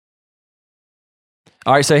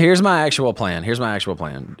All right, so here's my actual plan. Here,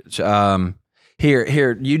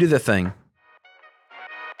 you do the thing.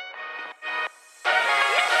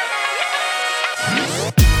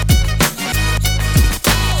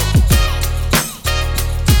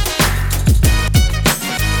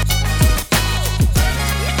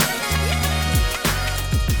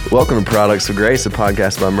 Welcome to Products of Grace, a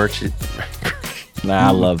podcast by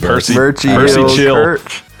I love this. Mercy Hills Chill.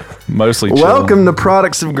 Church. Mostly chill. Welcome to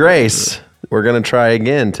Products of Grace. We're going to try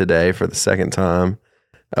again today for the second time,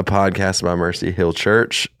 a podcast by Mercy Hill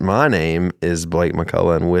Church. My name is Blake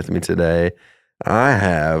McCullough, and with me today, I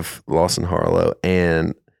have Lawson Harlow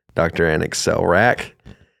and Dr. Annick Selrack.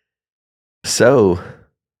 So,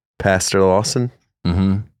 Pastor Lawson,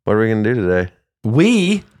 what are we going to do today?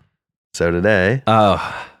 So today,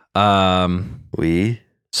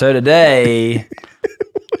 So today,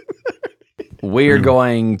 we're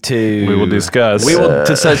going to. We will discuss.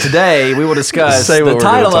 So today we will discuss. Say what The we're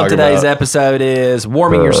title gonna of talk today's about. episode is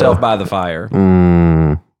 "Warming Yourself by the Fire."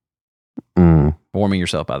 Warming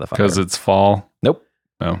yourself by the fire. Because it's fall. Nope.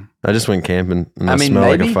 No. I just went camping and I I mean, smell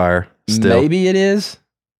like a maybe- fire still. Maybe it is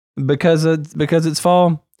because it's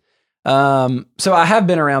fall. So I have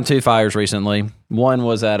been around two fires recently. One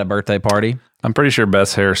was at a birthday party. I'm pretty sure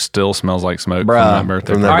Beth's hair still smells like smoke Bruh. from that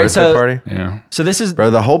birthday. From that All right, birthday so- party? Yeah. So this is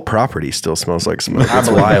Bro, the whole property still smells like smoke. I It's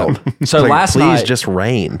believe wild. so. It's like, last please night, just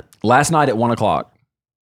rain. last night at 1 o'clock.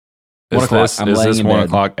 1 Is o'clock. this, I'm is laying this in 1 bed.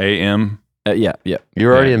 o'clock a.m.? Yeah, You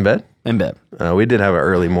were already in bed? in bed, We did have an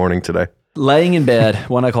early morning today. laying in bed,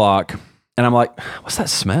 1 o'clock, and I'm like, "What's that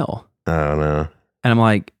smell?" I don't know. And I'm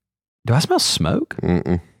like, "Do I smell smoke?"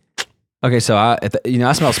 Mm-mm. Okay, so I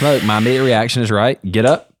smell smoke. My immediate reaction is right. Get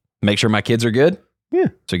up, make sure my kids are good. Yeah.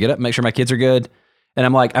 So get up, make sure my kids are good. And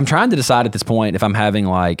I'm like, I'm trying to decide at this point if I'm having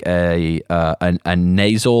like a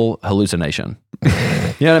nasal hallucination.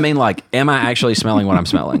 You know what I mean? Like, am I actually smelling what I'm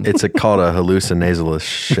smelling? It's called a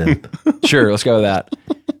hallucination. Sure, let's go with that.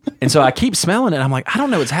 And so I keep smelling it. And I'm like, I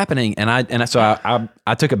don't know what's happening. So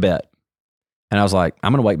I took a bet, and I was like,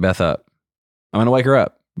 I'm gonna wake Beth up. I'm gonna wake her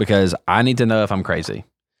up because I need to know if I'm crazy.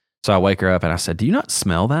 So I wake her up and I said, "Do you not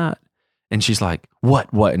smell that?" And she's like,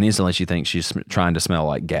 "What? What?" And instantly she thinks she's trying to smell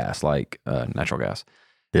like gas, like natural gas.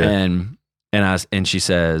 Yeah. And she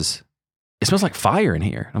says, "It smells like fire in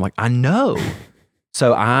here." I'm like, "I know."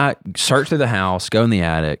 So I search through the house, go in the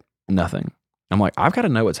attic, nothing. I'm like, I've got to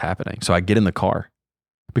know what's happening. So I get in the car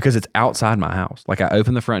because it's outside my house. Like I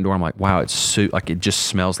open the front door. I'm like, wow, it just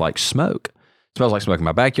smells like smoke. It smells like smoke in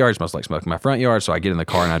my backyard. It smells like smoke in my front yard. So I get in the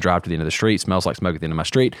car and I drive to the end of the street. It smells like smoke at the end of my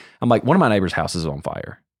street. I'm like, one of my neighbor's houses is on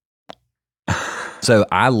fire. So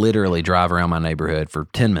I literally drive around my neighborhood for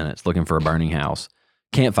 10 minutes looking for a burning house.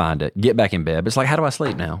 Can't find it. Get back in bed. But it's like, how do I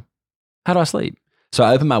sleep now? How do I sleep? So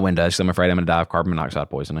I open my windows because I'm afraid I'm going to die of carbon monoxide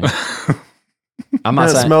poisoning. I'm not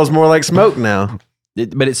It saying, smells more like smoke now.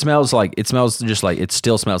 but it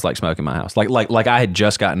still smells like smoke in my house. Like I had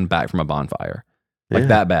just gotten back from a bonfire, like Yeah.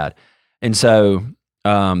 that bad. And so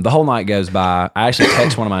the whole night goes by. I actually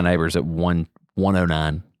text one of my neighbors at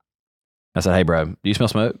 1:09. I said, "Hey, bro, do you smell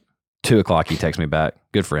smoke?" 2 o'clock, he texts me back.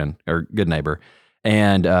 Good friend or good neighbor.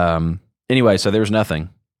 And anyway, so there was nothing.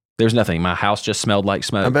 There's nothing. My house just smelled like I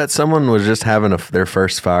smoke. bet someone was just having their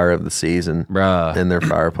first fire of the season Bruh, in their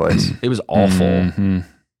fireplace. it was awful. Mhm.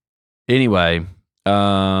 Anyway,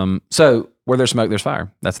 so where there's smoke, there's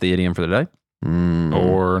fire. That's the idiom for the day.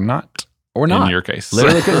 Or not. Or not. In your case.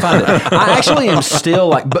 Literally couldn't find it. I actually am still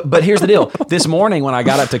like, but here's the deal. This morning when I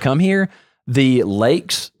got up to come here, the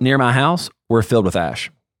lakes near my house were filled with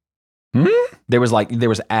ash. There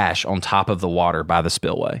was ash on top of the water by the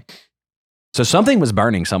spillway. So something was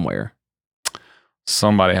burning somewhere.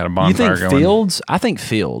 Somebody had a You bonfire think going. fields? I think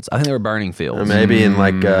fields. I think they were burning fields. Maybe in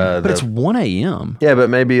like But it's 1 a.m. yeah, but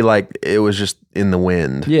maybe like it was just in the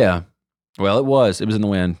wind Yeah. Well, it was. It was in the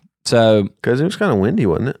wind. So because it was kind of windy,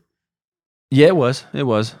 wasn't it? yeah, it was. It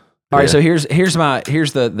was. All right. Yeah. So here's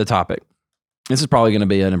the topic. This is probably going to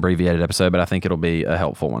be an abbreviated episode, but I think it'll be a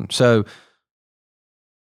helpful one. So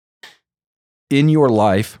in your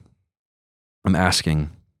life, I'm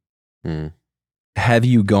asking, have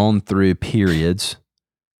you gone through periods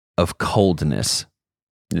of coldness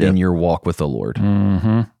in your walk with the Lord?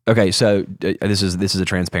 Mm-hmm. Okay, so this is a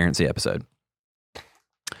transparency episode.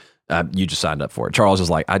 You just signed up for it. Charles is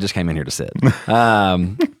like, I just came in here to sit.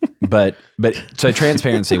 But so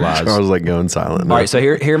transparency wise, I was like going silent. all right. So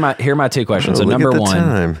here are my two questions. So Look at number the one,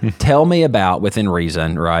 time. tell me about within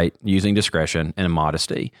reason, right? Using discretion and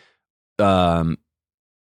modesty.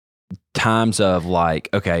 Times of like,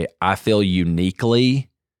 okay, I feel uniquely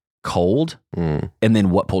cold, Mm. and then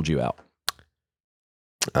what pulled you out?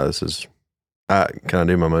 This is. Can I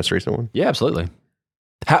do my most recent one? Yeah, absolutely.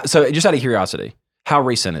 So just out of curiosity, how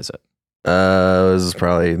recent is it? It was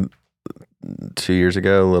probably 2 years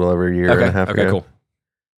ago, a little over a year and a half ago. Okay, cool.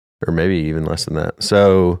 Or maybe even less than that.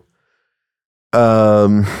 So,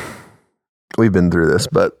 we've been through this,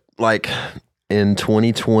 but like in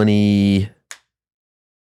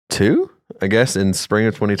 2022, I guess in spring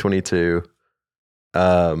of 2022,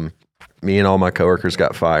 me and all my coworkers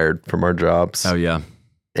got fired from our jobs. Oh yeah.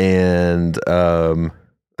 And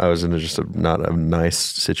I was in just not a nice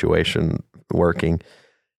situation working.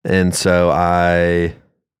 And so I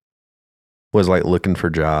was like looking for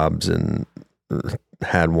jobs and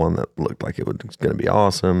had one that looked like it was going to be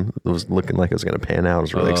awesome. It was looking like it was going to pan out. I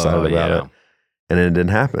was really excited about it. And it didn't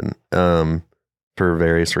happen for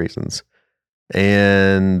various reasons.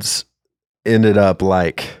 And ended up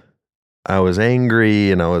like I was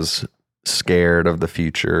angry and I was scared of the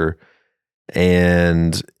future.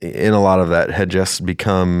 And in a lot of that had just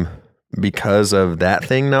become because of that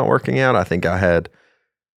thing not working out. I think I had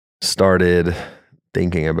started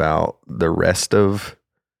thinking about the rest of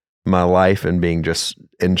my life and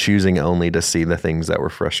choosing only to see the things that were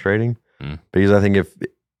frustrating. Because I think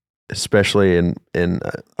especially in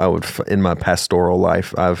my pastoral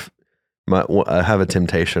life, I have a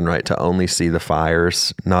temptation, right, to only see the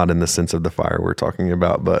fires, not in the sense of the fire we're talking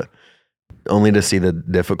about, but only to see the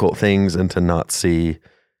difficult things and to not see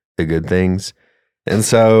the good things. And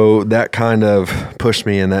so that kind of pushed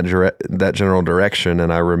me in that general direction.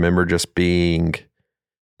 And I remember just being,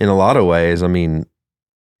 in a lot of ways, I mean,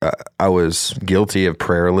 I was guilty of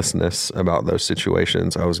prayerlessness about those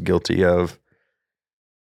situations. I was guilty of,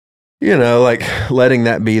 like letting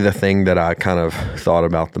that be the thing that I kind of thought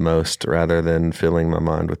about the most rather than filling my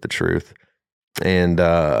mind with the truth. And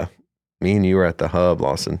me and you were at the Hub,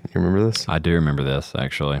 Lawson. You remember this? I do remember this,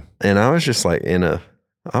 actually. And I was just like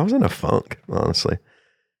I was in a funk, honestly.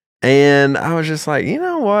 And I was just like, you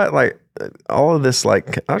know what? Like all of this,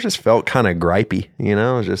 like I just felt kind of gripey,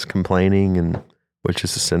 I was just complaining, and which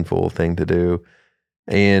is a sinful thing to do.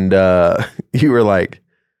 And you were like,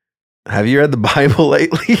 have you read the Bible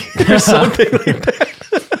lately? Or something like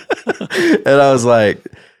that. And I was like,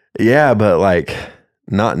 yeah, but like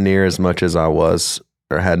not near as much as I was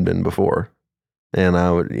or had been before. And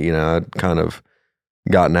I would, I'd kind of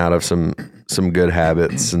gotten out of some good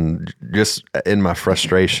habits, and just in my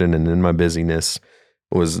frustration and in my busyness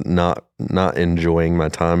was not enjoying my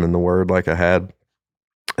time in the Word like I had.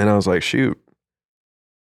 And I was like, shoot,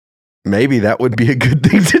 maybe that would be a good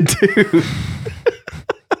thing to do.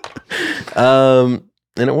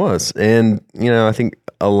 And it was. And, I think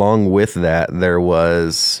along with that, there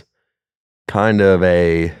was kind of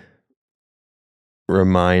a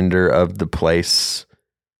reminder of the place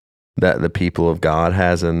that the people of God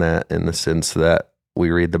has in the sense that we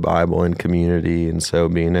read the Bible in community. And so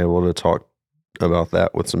being able to talk about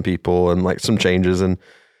that with some people, and like some changes in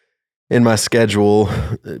my schedule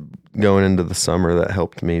going into the summer that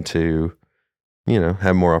helped me to,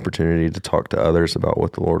 have more opportunity to talk to others about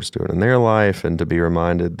what the Lord's doing in their life, and to be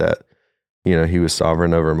reminded that, He was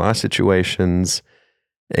sovereign over my situations.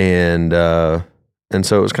 And so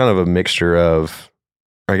it was kind of a mixture of,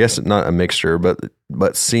 I guess not a mixture, but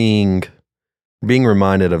being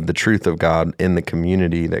reminded of the truth of God in the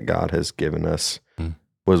community that God has given us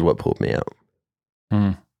was what pulled me out.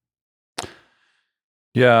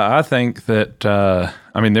 Yeah, I think that,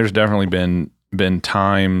 there's definitely been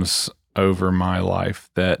times over my life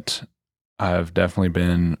that I've definitely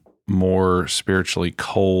been more spiritually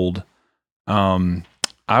cold.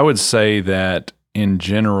 I would say that in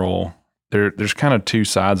general, there's kind of two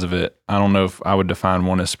sides of it. I don't know if I would define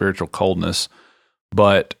one as spiritual coldness,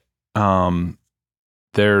 but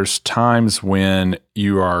there's times when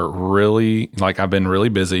you are really, like I've been really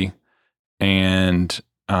busy, and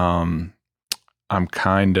I'm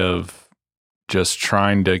kind of just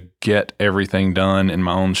trying to get everything done in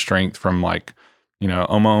my own strength from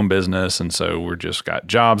on my own business. And so we're just got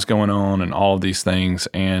jobs going on and all of these things,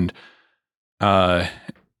 and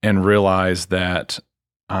realize that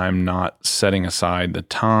I'm not setting aside the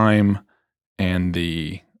time and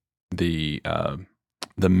the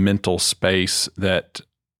mental space that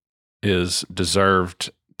is deserved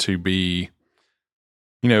to be,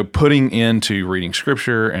 putting into reading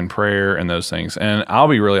scripture and prayer and those things. And I'll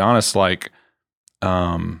be really honest, like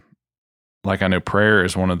I know prayer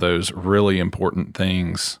is one of those really important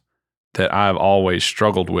things that I've always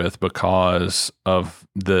struggled with, because of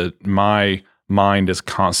my mind is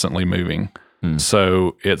constantly moving.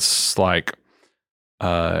 So it's like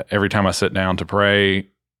every time I sit down to pray,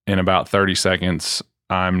 in about 30 seconds,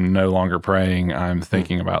 I'm no longer praying. I'm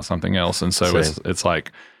thinking about something else. And so it's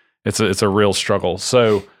like, it's a real struggle.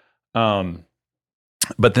 So,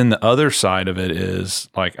 But then the other side of it is,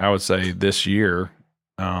 like, I would say this year,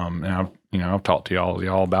 and I've talked to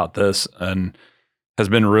y'all about this, and has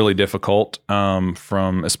been really difficult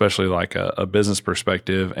from especially like a business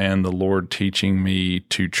perspective, and the Lord teaching me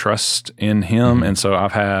to trust in Him. And so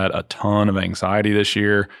I've had a ton of anxiety this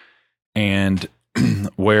year, and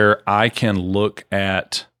where I can look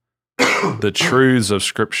at the truths of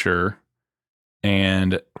Scripture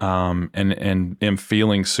and am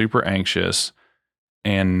feeling super anxious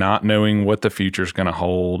and not knowing what the future is going to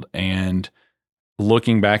hold, and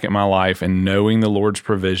looking back at my life and knowing the Lord's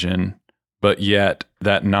provision, but yet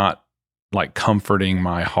that not like comforting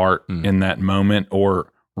my heart in that moment,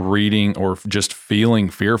 or reading or just feeling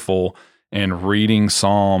fearful and reading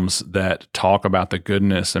Psalms that talk about the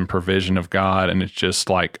goodness and provision of God, and it's just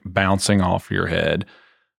like bouncing off your head.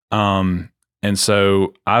 And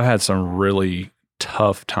so I've had some really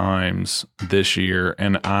tough times this year,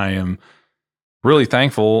 and I am really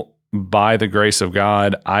thankful by the grace of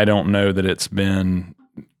God. I don't know that it's been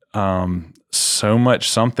so much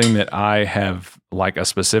something that I have, like a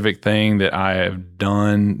specific thing that I have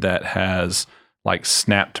done that has like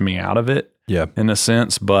snapped me out of it, in a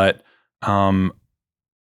sense. But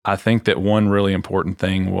I think that one really important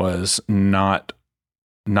thing was not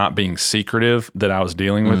being secretive that I was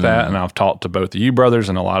dealing with that. And I've talked to both of you brothers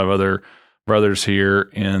and a lot of other brothers here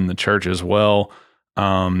in the church as well,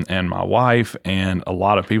 and my wife and a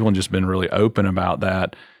lot of people, and just been really open about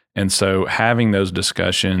that. And so having those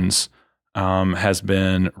discussions has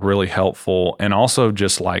been really helpful, and also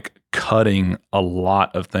just like cutting a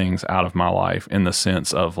lot of things out of my life, in the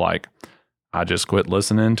sense of like, I just quit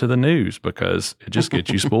listening to the news because it just gets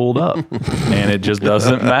you spooled up and it just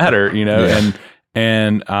doesn't matter, you know.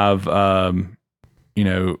 And I've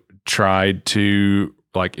tried to,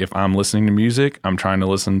 like, if I'm listening to music, I'm trying to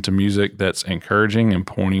listen to music that's encouraging and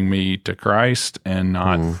pointing me to Christ, and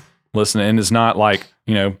not listening. And it's not like,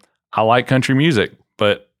 I like country music,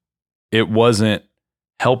 but it wasn't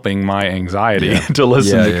helping my anxiety to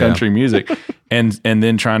listen to country music. And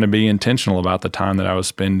then trying to be intentional about the time that I was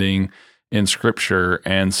spending in Scripture.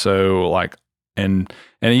 And so like, and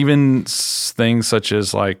even things such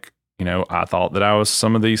as like, I thought that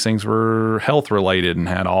some of these things were health related and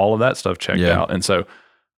had all of that stuff checked out. And so,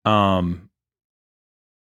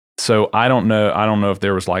 so I don't know if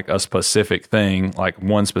there was like a specific thing, like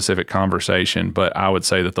one specific conversation, but I would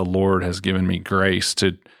say that the Lord has given me grace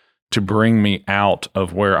to bring me out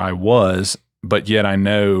of where I was, but yet I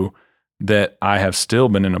know that I have still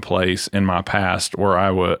been in a place in my past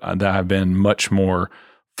where that I've been much more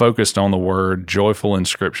focused on the Word, joyful in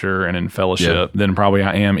Scripture and in fellowship than probably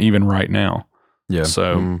I am even right now. Yeah.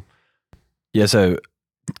 So, so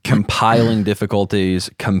compiling difficulties,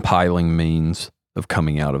 compiling means of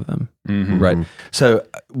coming out of them. Right. So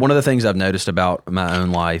one of the things I've noticed about my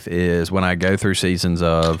own life is when I go through seasons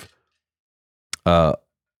of,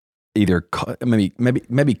 either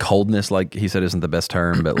maybe coldness, like he said, isn't the best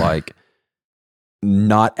term, but like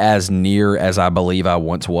not as near as I believe I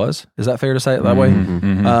once was. Is that fair to say it that way?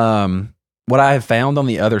 What I have found on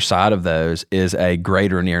the other side of those is a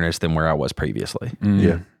greater nearness than where I was previously.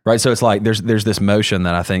 Right. So it's like there's this motion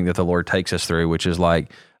that I think that the Lord takes us through, which is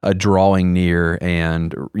like a drawing near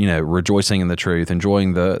and rejoicing in the truth,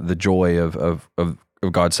 enjoying the joy of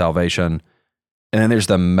God's salvation, and then there's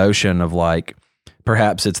the motion of like,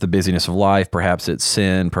 perhaps it's the busyness of life, perhaps it's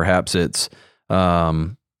sin, perhaps it's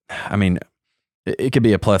it could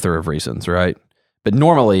be a plethora of reasons, right? But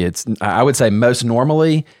normally I would say most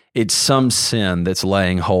normally, it's some sin that's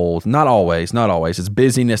laying hold. Not always. It's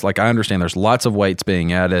busyness. Like, I understand there's lots of weights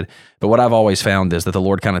being added, but what I've always found is that the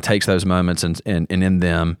Lord kind of takes those moments and in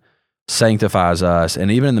them sanctifies us.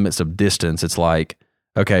 And even in the midst of distance, it's like,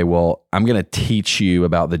 okay, well, I'm going to teach you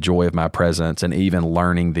about the joy of my presence, and even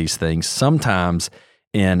learning these things sometimes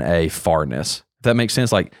in a farness. If that makes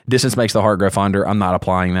sense, like distance makes the heart grow fonder. I'm not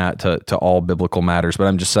applying that to all biblical matters, but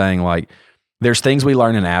I'm just saying, like, there's things we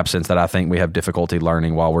learn in absence that I think we have difficulty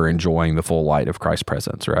learning while we're enjoying the full light of Christ's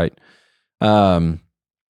presence, right? And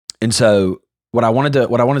so what I wanted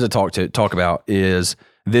to talk about is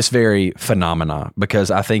this very phenomena,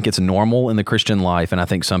 because I think it's normal in the Christian life, and I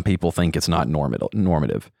think some people think it's not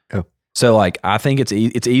normative. Oh. So like, I think it's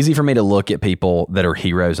easy for me to look at people that are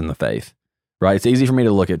heroes in the faith, right? It's easy for me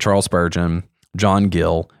to look at Charles Spurgeon, John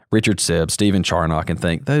Gill, Richard Sibbes, Stephen Charnock, and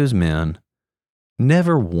think those men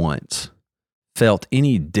never once felt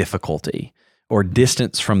any difficulty or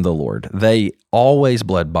distance from the Lord. They always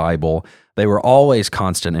bled Bible. They were always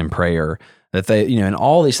constant in prayer. That they, and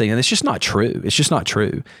all these things, and it's just not true. It's just not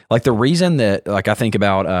true. Like, the reason that, like, I think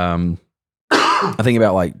about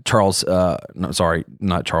like Charles, not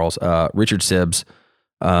Charles, Richard Sibbes,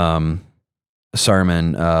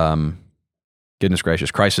 sermon, goodness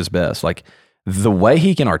gracious, Christ is best. Like the way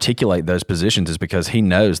he can articulate those positions is because he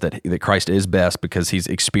knows that Christ is best because he's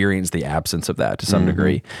experienced the absence of that to some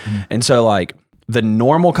degree. And so like the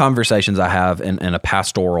normal conversations I have in a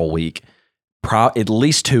pastoral week, at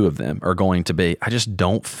least two of them are going to be, I just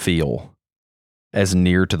don't feel as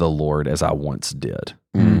near to the Lord as I once did.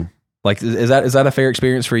 Like, is that a fair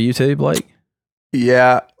experience for you too, Blake?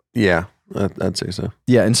 Yeah, I'd say so.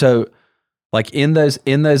 Yeah, and so like in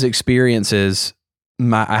those experiences,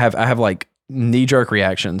 I have like knee-jerk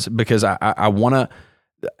reactions because I want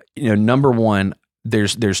to, number one,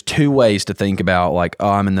 there's two ways to think about like, oh,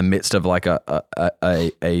 I'm in the midst of like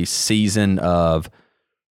a season of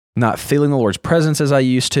not feeling the Lord's presence as I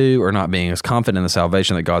used to, or not being as confident in the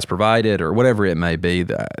salvation that God's provided, or whatever it may be.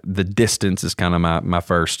 The distance is kind of my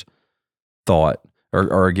first thought,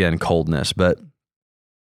 or again, coldness. But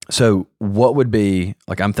so what would be,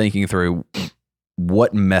 like, I'm thinking through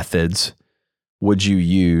what methods would you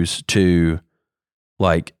use to,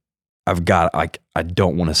 like, I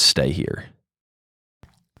don't want to stay here.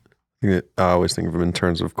 I always think of them in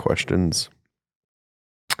terms of questions.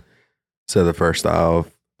 So the first I'll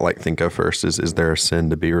think of first is there a sin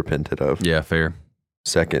to be repented of? Yeah, fair.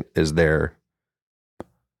 Second, is there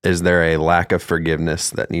a lack of forgiveness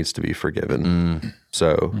that needs to be forgiven?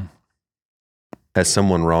 So has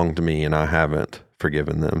someone wronged me and I haven't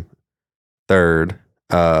forgiven them? Third,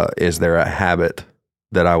 is there a habit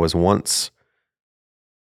that I was once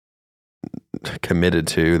committed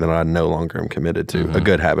to that I no longer am committed to? A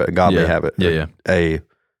good habit, a godly habit, a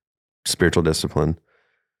spiritual discipline.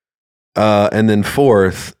 And then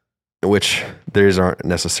fourth, which these aren't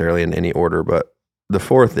necessarily in any order, but the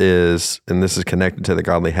fourth is, and this is connected to the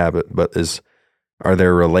godly habit, but are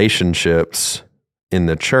there relationships in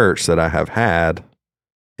the church that I have had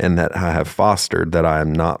and that I have fostered that I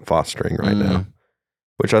am not fostering right now?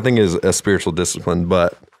 Which I think is a spiritual discipline,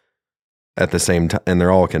 but at the same time, and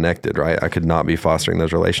they're all connected, right? I could not be fostering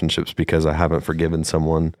those relationships because I haven't forgiven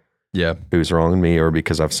someone who's wronged me, or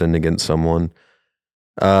because I've sinned against someone.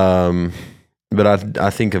 But I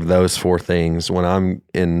think of those four things when I'm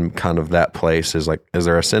in kind of that place, is like, is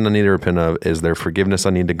there a sin I need to repent of? Is there forgiveness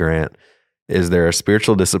I need to grant? Is there a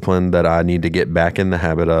spiritual discipline that I need to get back in the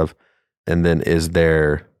habit of? And then is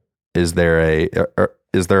there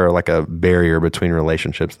like a barrier between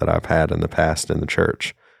relationships that I've had in the past in the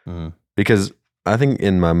church? Because I think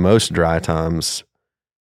in my most dry times,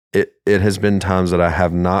 it has been times that I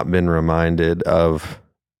have not been reminded of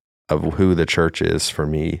who the church is for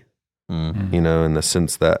me, in the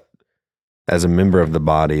sense that as a member of the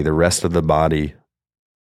body, the rest of the body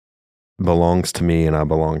belongs to me and I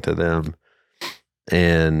belong to them.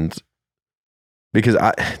 And because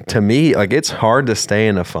to me, like, it's hard to stay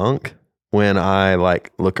in a funk when I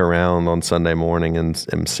like look around on Sunday morning and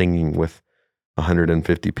am singing with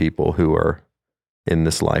 150 people who are in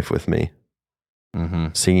this life with me,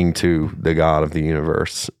 singing to the God of the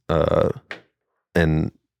universe.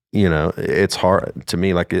 And it's hard to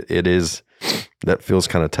me, like it is, that feels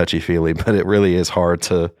kind of touchy-feely, but it really is hard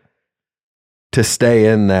to stay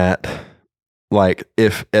in that. Like,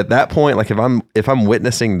 if at that point, like if I'm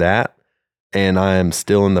witnessing that and I am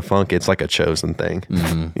still in the funk, it's like a chosen thing,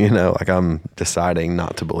 like I'm deciding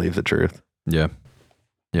not to believe the truth. Yeah.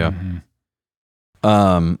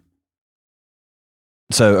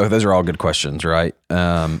 So those are all good questions, right?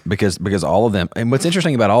 Because all of them, and what's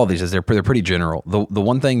interesting about all of these is they're pretty general. The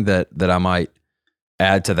one thing that I might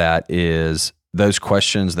add to that is those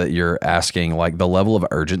questions that you're asking, like the level of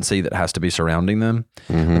urgency that has to be surrounding them.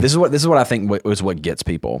 This is what I think is what gets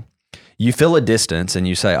people. You feel a distance and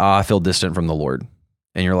you say, I feel distant from the Lord.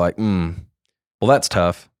 And you're like, well, that's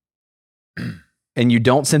tough. And you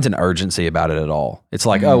don't sense an urgency about it at all. It's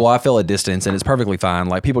like, oh, well, I feel a distance and it's perfectly fine.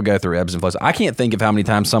 Like, people go through ebbs and flows. I can't think of how many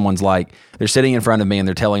times someone's like, they're sitting in front of me and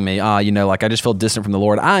they're telling me, like, I just feel distant from the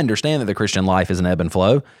Lord. I understand that the Christian life is an ebb and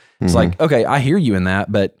flow. It's like, okay, I hear you in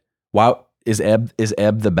that, but why is ebb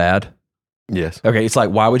the bad? Yes. Okay. It's like,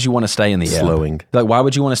 why would you want to stay in the slowing? Ebb? Like, why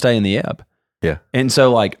would you want to stay in the ebb? Yeah. And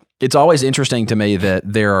so, like, it's always interesting to me that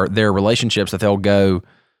there are relationships that they'll go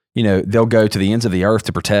to the ends of the earth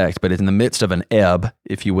to protect, but in the midst of an ebb,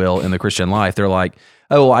 if you will, in the Christian life, they're like,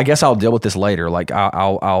 oh, well, I guess I'll deal with this later. Like,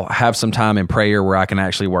 I'll have some time in prayer where I can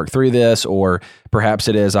actually work through this, or perhaps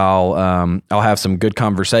it is I'll have some good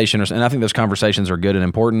conversation, and I think those conversations are good and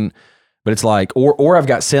important. But it's like, or I've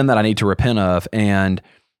got sin that I need to repent of, and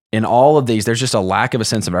in all of these, there's just a lack of a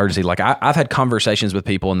sense of urgency. Like I've had conversations with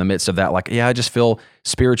people in the midst of that, like, yeah, I just feel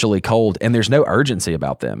spiritually cold, and there's no urgency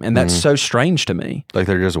about them. And that's so strange to me. Like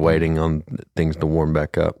they're just waiting on things to warm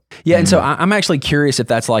back up. Yeah. And so I'm actually curious if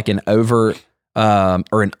that's like an over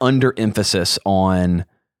or an under emphasis on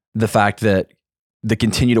the fact that the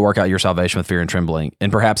continue to work out your salvation with fear and trembling,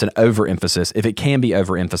 and perhaps an overemphasis, if it can be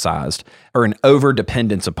overemphasized, or an over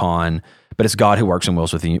dependence upon, but it's God who works and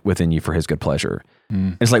wills within you for his good pleasure.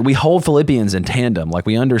 It's like we hold Philippians in tandem. Like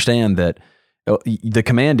we understand that the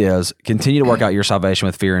command is continue to work out your salvation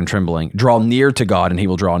with fear and trembling, draw near to God and he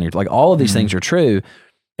will draw near. Like all of these things are true.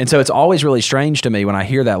 And so it's always really strange to me when I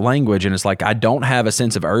hear that language, and it's like, I don't have a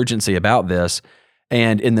sense of urgency about this.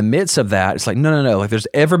 And in the midst of that, it's like, no. Like there's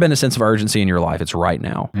ever been a sense of urgency in your life, it's right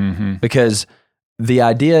now. Because the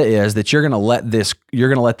idea is that you're going to let this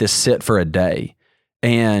sit for a day,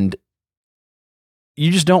 and you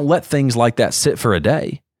just don't let things like that sit for a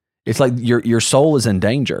day. It's like your soul is in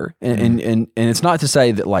danger. And it's not to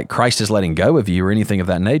say that like Christ is letting go of you or anything of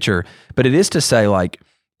that nature, but it is to say like,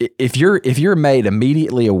 if you're made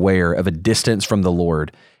immediately aware of a distance from the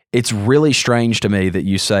Lord, it's really strange to me that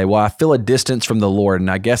you say, well, I feel a distance from the Lord and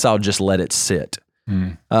I guess I'll just let it sit.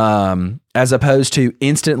 As opposed to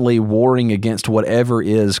instantly warring against whatever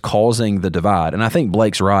is causing the divide. And I think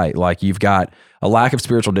Blake's right. Like you've got a lack of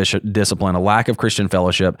spiritual discipline, a lack of Christian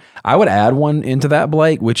fellowship. I would add one into that,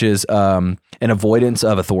 Blake, which is an avoidance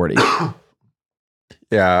of authority.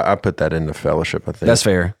 Yeah, I put that into fellowship, I think. That's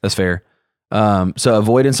fair. So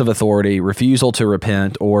avoidance of authority, refusal to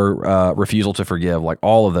repent, or refusal to forgive. Like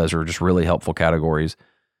all of those are just really helpful categories.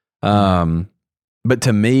 But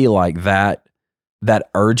to me, like that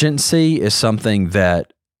urgency is something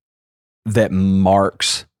that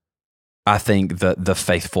marks, I think, the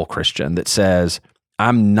faithful Christian that says,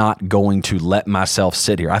 I'm not going to let myself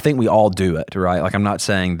sit here. I think we all do it, right? Like I'm not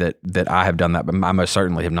saying that I have done that, but I most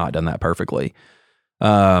certainly have not done that perfectly.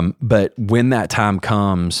 But when that time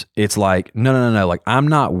comes, it's like, no. Like I'm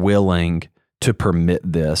not willing to permit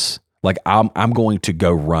this. Like I'm going to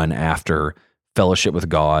go run after fellowship with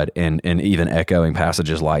God, and even echoing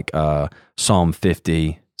passages like Psalm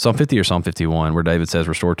 50 or Psalm 51, where David says,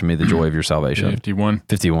 restore to me the joy of your salvation.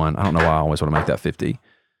 51. I don't know why I always want to make that 50.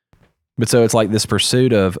 But so it's like this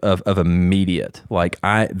pursuit of immediate, like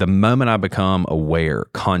the moment I become aware,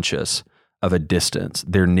 conscious of a distance,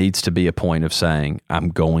 there needs to be a point of saying, I'm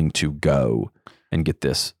going to go and get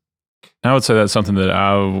this. I would say that's something that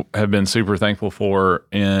I have been super thankful for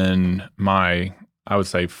in my, I would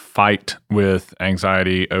say, fight with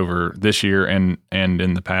anxiety over this year and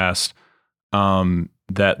in the past,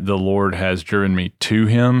 that the Lord has driven me to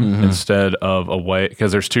him instead of away,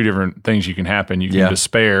 because there's two different things you can happen. You can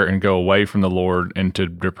despair and go away from the Lord into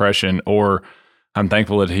depression, or I'm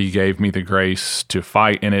thankful that he gave me the grace to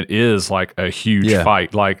fight. And it is like a huge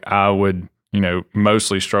fight. Like I would,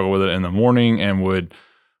 mostly struggle with it in the morning and would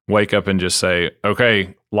wake up and just say,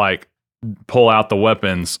 okay, like pull out the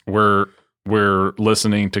weapons. We're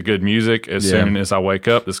listening to good music. As soon as I wake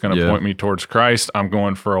up, it's going to point me towards Christ. I'm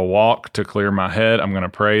going for a walk to clear my head. I'm going to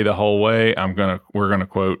pray the whole way. We're going to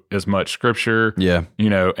quote as much scripture,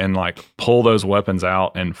 and like pull those weapons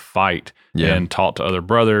out and fight and talk to other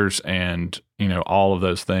brothers and, all of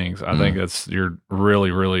those things. I think you're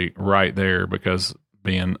really, really right there, because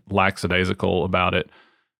being lackadaisical about it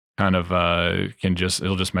kind of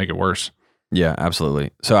it'll just make it worse. Yeah,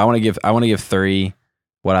 absolutely. So I want to give three,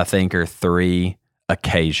 what I think are three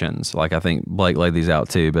occasions. Like I think Blake laid these out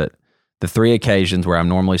too, but the three occasions where I'm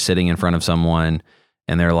normally sitting in front of someone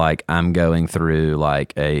and they're like, I'm going through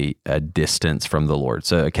like a distance from the Lord.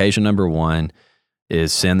 So occasion number one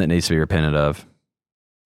is sin that needs to be repented of.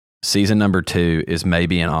 Season number two is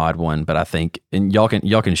maybe an odd one, but I think, and y'all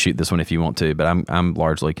can shoot this one if you want to, but I'm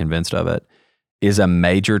largely convinced of it, is a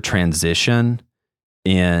major transition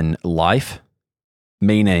in life,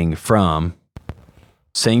 meaning from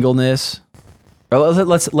singleness, or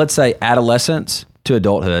let's say adolescence to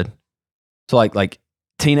adulthood. So like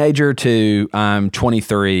teenager to I'm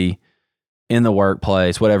 23 in the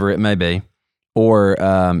workplace, whatever it may be, or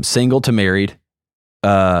single to married,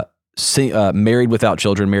 married without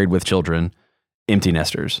children, married with children, empty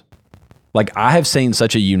nesters. Like I have seen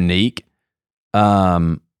such a unique,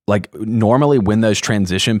 like normally when those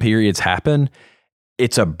transition periods happen,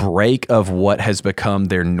 it's a break of what has become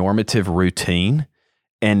their normative routine.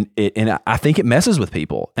 And I think it messes with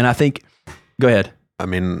people. And I think, go ahead. I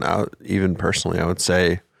mean, even personally, I would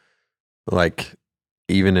say, like,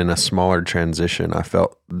 even in a smaller transition, I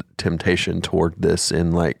felt temptation toward this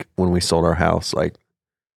in like when we sold our house, like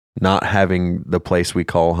not having the place we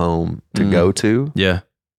call home to go to. Yeah.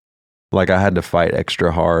 like I had to fight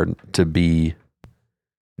extra hard to be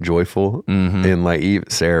joyful. And like even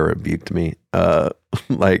Sarah rebuked me,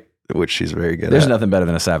 like, which she's very good There's at. nothing better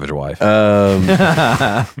than a savage wife.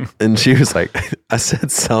 And she was like, I said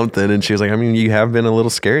something, and she was like, I mean, you have been a little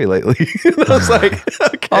scary lately. And I was like,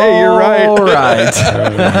 okay, you're right. All right.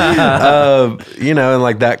 You know, and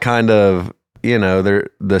like that kind of, you know,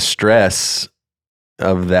 the stress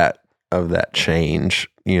of that change,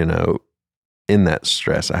 you know, in that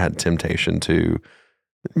stress, I had temptation to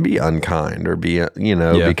be unkind or be, you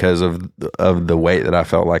know, because of the weight that I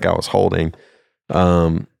felt like I was holding.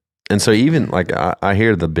 And so even like I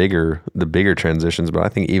hear the bigger transitions, but I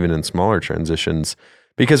think even in smaller transitions,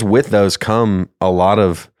 because with those come a lot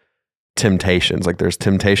of temptations. Like there's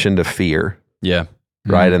temptation to fear,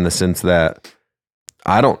 right? In the sense that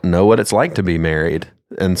I don't know what it's like to be married.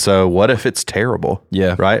 And so what if it's terrible?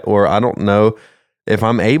 Right? Or I don't know if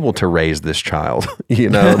I'm able to raise this child, you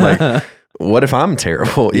know, like what if I'm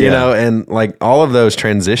terrible, you know? And like all of those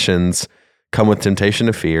transitions come with temptation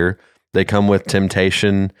to fear. They come with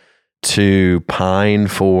temptation to pine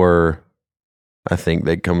for, I think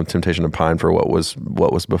they come with temptation to pine for what was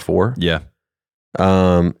before.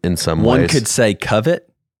 In some ways. One could say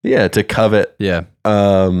covet. Yeah, to covet. Yeah.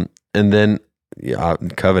 And then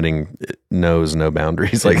coveting knows no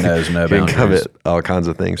boundaries. Like it knows no you can boundaries. covet all kinds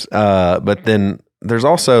of things. But then there's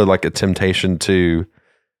also like a temptation to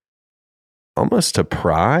almost to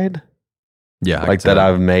pride. Yeah. Like that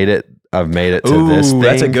I've made it to this thing.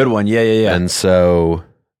 That's a good one. Yeah. And so,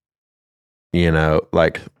 you know,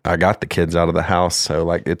 like I got the kids out of the house, so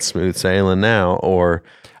like it's smooth sailing now. Or,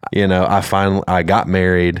 you know, I got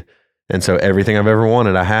married, and so everything I've ever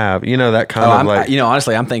wanted, I have. You know, that kind of like, you know,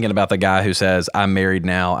 honestly, I'm thinking about the guy who says, "I'm married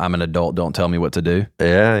now. I'm an adult. Don't tell me what to do."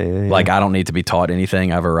 Yeah. Like I don't need to be taught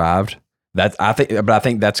anything. I've arrived. I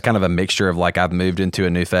think that's kind of a mixture of like I've moved into a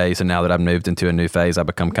new phase, and now that I've moved into a new phase, I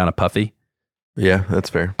become kind of puffy. Yeah, that's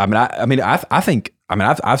fair. I think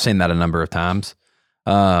I've seen that a number of times.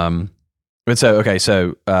 But so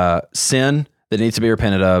sin that needs to be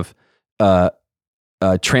repented of,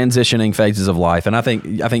 transitioning phases of life, and I think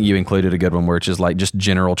you included a good one where it's just like just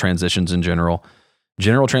general transitions in general.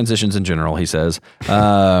 General transitions in general, he says.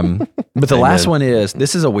 But the last one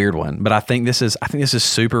this is a weird one, but I think this is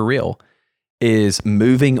super real. Is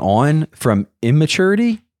moving on from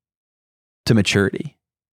immaturity to maturity.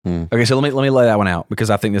 Okay, so let me lay that one out because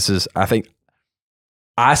I think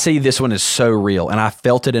I see this one as so real, and I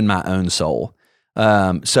felt it in my own soul.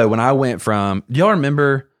 So when I went from, do y'all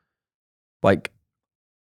remember, like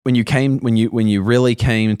when you really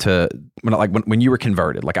came to when you were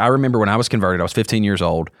converted? Like I remember when I was converted, I was 15 years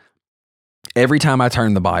old. Every time I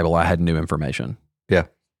turned the Bible, I had new information. Yeah,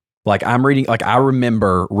 like I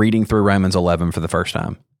remember reading through Romans 11 for the first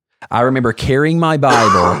time. I remember carrying my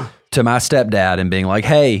Bible to my stepdad and being like,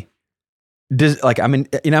 "Hey,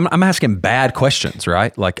 I'm asking bad questions,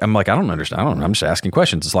 right? Like, I don't understand. I'm just asking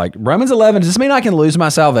questions. It's like, Romans 11, does this mean I can lose my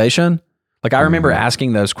salvation? Like, I remember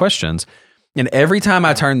asking those questions. And every time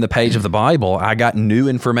I turned the page of the Bible, I got new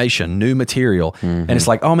information, new material. And it's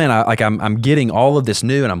like, oh man, I'm getting all of this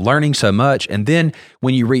new and I'm learning so much. And then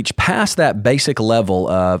when you reach past that basic level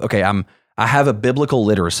of, okay, I have a biblical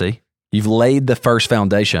literacy. You've laid the first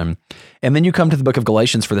foundation. And then you come to the book of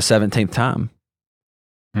Galatians for the 17th time.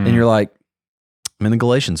 And you're like, I'm in the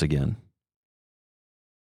Galatians again.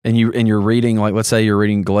 And you're reading, like, let's say you're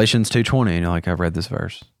reading Galatians 2:20, and you're like, I've read this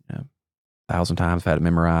verse 1,000 times, I've had it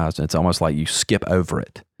memorized. And it's almost like you skip over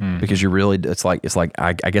it because it's like,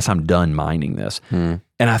 I guess I'm done mining this. And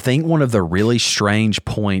I think one of the really strange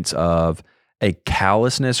points of a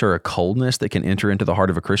callousness or a coldness that can enter into the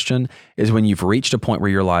heart of a Christian is when you've reached a point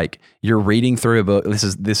where you're like, you're reading through a book.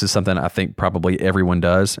 This is something I think probably everyone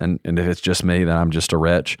does. And if it's just me, then I'm just a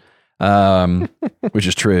wretch, which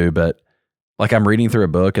is true. But like I'm reading through a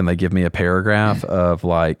book and they give me a paragraph of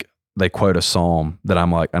like, they quote a psalm that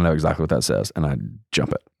I'm like, I know exactly what that says. And I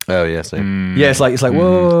jump it. Oh yeah, same. Yeah, it's like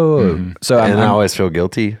whoa. So I always feel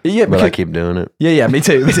guilty. Yeah, but I keep doing it. Yeah, me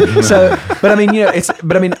too. So, but I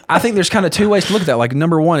mean, I think there's kind of two ways to look at that. Like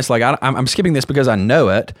number one, it's like I'm skipping this because I know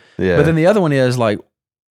it. Yeah. But then the other one is like,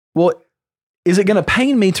 well, is it going to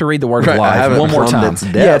pain me to read the Word of life one more time?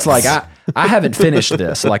 Yeah, it's like I haven't finished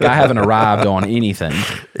this. Like I haven't arrived on anything.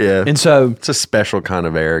 Yeah, and so it's a special kind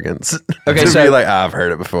of arrogance. Okay, to be like, I've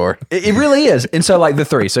heard it before. It really is. And so like the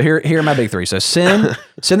three. So here are my big three. So sin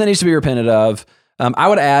that needs to be repented of. I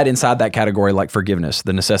would add inside that category like forgiveness,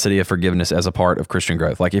 the necessity of forgiveness as a part of Christian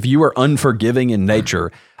growth. Like if you are unforgiving in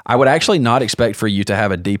nature, I would actually not expect for you to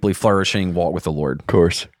have a deeply flourishing walk with the Lord. Of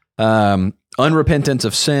course. Unrepentance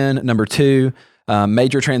of sin. Number two,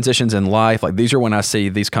 Major transitions in life, like these are when I see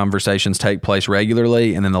these conversations take place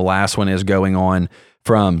regularly. And then the last one is going on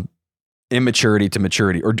from immaturity to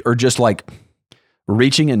maturity, or just like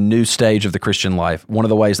reaching a new stage of the Christian life. One of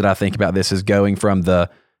the ways that I think about this is going from the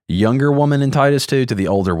younger woman in Titus 2 to the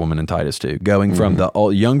older woman in Titus 2, going from the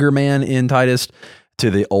younger man in Titus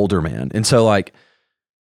to the older man. And so like,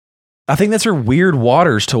 I think that's are weird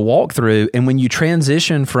waters to walk through. And when you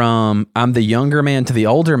transition from I'm the younger man to the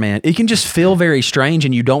older man, it can just feel very strange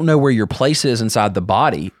and you don't know where your place is inside the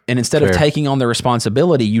body. And instead of taking on the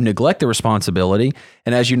responsibility, you neglect the responsibility.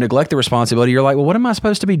 And as you neglect the responsibility, you're like, well, what am I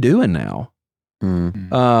supposed to be doing now?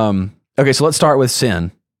 Okay, so let's start with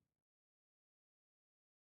sin.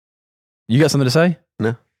 You got something to say?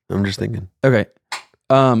 No, I'm just thinking. Okay.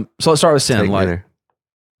 So let's start with sin. Take me Like, there.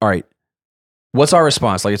 all right. What's our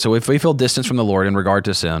response? Like, so if we feel distance from the Lord in regard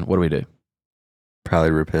to sin, what do we do?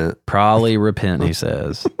 Probably repent. Probably repent, he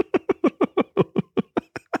says.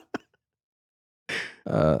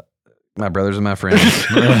 My brothers and my friends.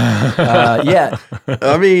 Yeah.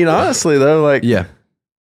 I mean, honestly though, like, Yeah.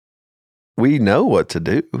 we know what to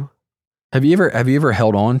do. Have you ever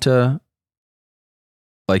held on to,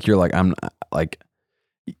 like, you're like, I'm like,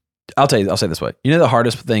 I'll say it this way. You know, the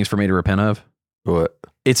hardest things for me to repent of? What?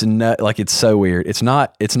 It's not like, it's so weird. It's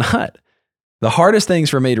not the hardest things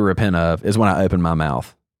for me to repent of is when I open my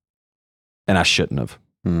mouth and I shouldn't have.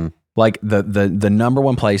 Like the number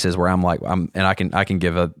one places where I'm like, and I can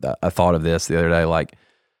give a thought of this the other day. Like,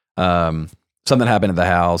 something happened at the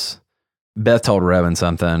house. Beth told Rowan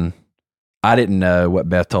something. I didn't know what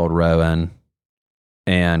Beth told Rowan,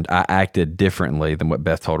 and I acted differently than what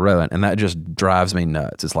Beth told Rowan. And that just drives me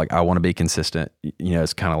nuts. It's like, I want to be consistent. You know,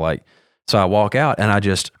 it's kind of like, so I walk out and I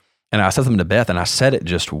said something to Beth and I said it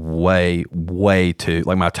just way, way too,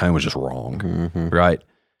 like my tone was just wrong. Right.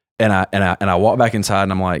 And I walk back inside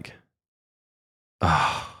and I'm like,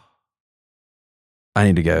 oh, I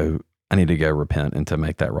need to go repent and to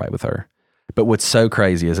make that right with her. But what's so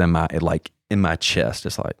crazy is in my chest,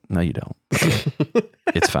 it's like, no, you don't.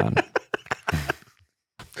 It's fine.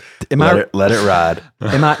 Let it ride.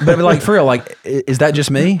 But like for real, like, is that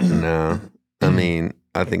just me? No. I mean,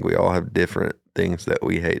 I think we all have different things that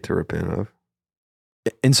we hate to repent of.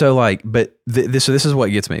 And so like, but this is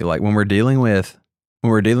what gets me. Like when we're dealing with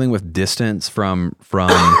distance from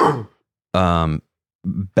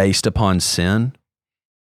based upon sin,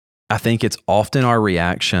 I think it's often our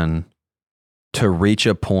reaction to reach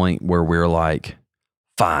a point where we're like,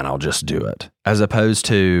 fine, I'll just do it. As opposed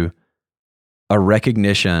to a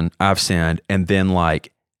recognition I've sinned and then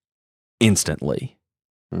like instantly,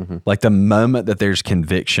 like the moment that there's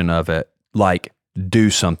conviction of it, like do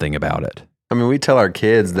something about it. I mean, we tell our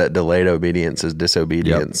kids that delayed obedience is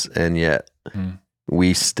disobedience, and yet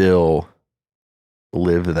we still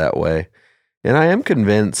live that way. And I am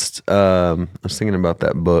convinced, I was thinking about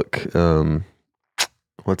that book.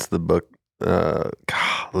 What's the book?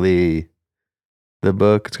 Golly. The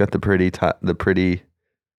book, it's got the pretty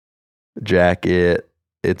jacket.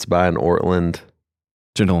 It's by an Ortland.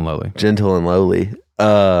 Gentle and Lowly. Gentle and Lowly.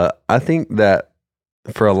 I think that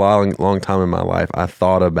for a long time in my life, I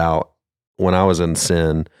thought about when I was in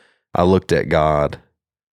sin, I looked at God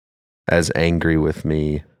as angry with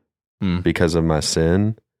me because of my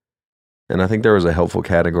sin. And I think there was a helpful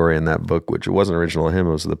category in that book, which wasn't original to him.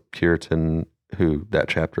 It was the Puritan who that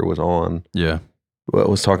chapter was on. Yeah. It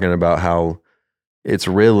was talking about how it's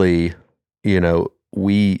really, you know,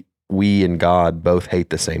 we and God both hate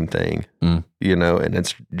the same thing, you know, and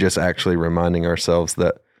it's just actually reminding ourselves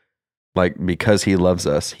that, like, because he loves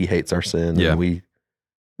us, he hates our sin. Yeah. And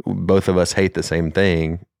both of us hate the same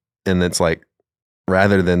thing. And it's like,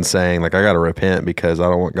 rather than saying, like, I got to repent because I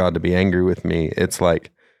don't want God to be angry with me, it's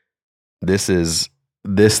like, this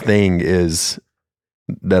thing is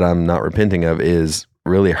that I'm not repenting of is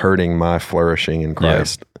really hurting my flourishing in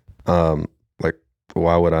Christ. Yeah. Like,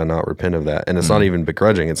 why would I not repent of that? And it's not even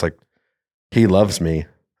begrudging. It's like, he loves me.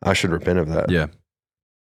 I should repent of that. Yeah.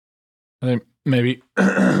 I think maybe,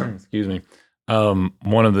 excuse me,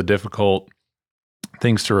 one of the difficult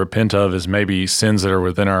things to repent of is maybe sins that are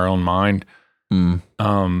within our own mind.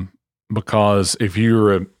 Because if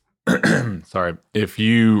you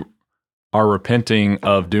are repenting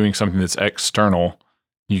of doing something that's external,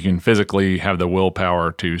 you can physically have the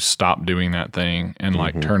willpower to stop doing that thing and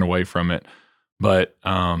like turn away from it. But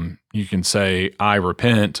you can say, I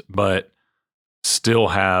repent, but still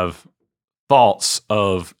have thoughts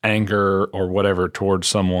of anger or whatever towards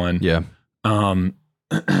someone. Yeah.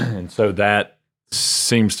 And so that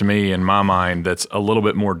seems to me, in my mind, that's a little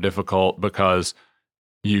bit more difficult because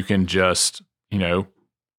you can just, you know,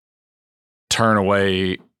 turn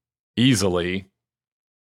away easily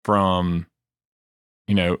from,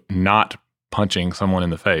 not punching someone in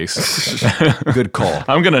the face. Good call.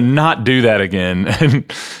 I'm going to not do that again.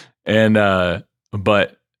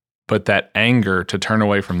 But that anger, to turn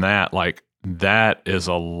away from that, like, that is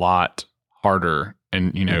a lot harder,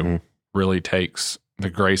 and, really takes the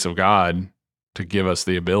grace of God to give us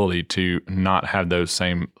the ability to not have those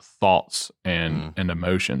same thoughts and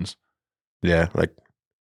emotions. Yeah.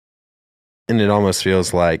 And it almost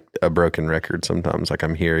feels like a broken record sometimes. Like,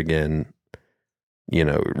 I'm here again,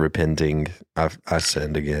 repenting. I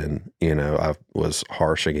sinned again, I was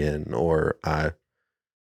harsh again, or I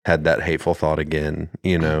had that hateful thought again,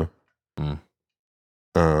 And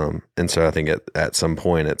so I think at some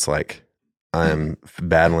point it's like, I'm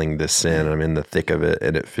battling this sin, I'm in the thick of it,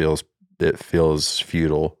 and it feels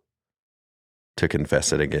futile to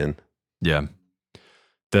confess it again. Yeah.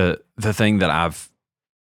 The thing that I've,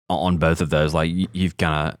 on both of those, like, you've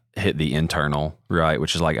kind of hit the internal, right?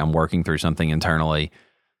 Which is like, I'm working through something internally.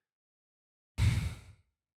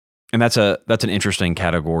 And that's an interesting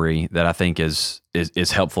category that I think is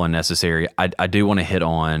helpful and necessary. I do want to hit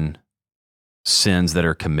on sins that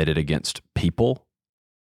are committed against people.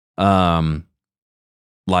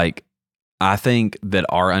 Like, I think that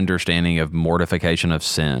our understanding of mortification of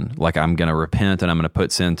sin, like, I'm going to repent and I'm going to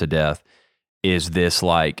put sin to death, is this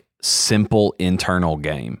like simple internal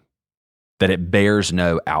game that it bears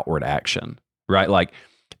no outward action, right? Like,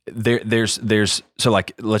 there's so,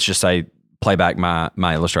 like, let's just say, play back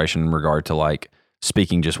my illustration in regard to, like,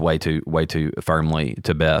 speaking just way too firmly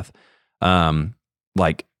to Beth.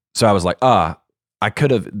 Like, so I was like, I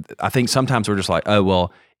think sometimes we're just like, oh,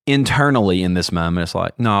 well, internally in this moment, it's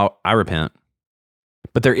like, no, I repent.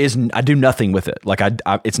 But I do nothing with it. Like,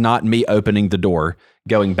 it's not me opening the door,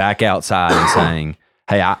 going back outside and saying,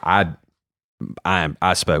 hey,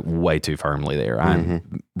 I spoke way too firmly there.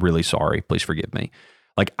 I'm really sorry. Please forgive me.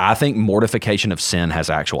 Like, I think mortification of sin has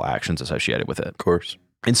actual actions associated with it. Of course.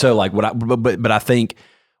 And so, like, but I think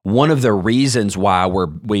one of the reasons why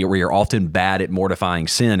we are often bad at mortifying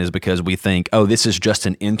sin is because we think, oh, this is just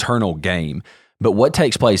an internal game. But what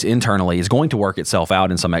takes place internally is going to work itself out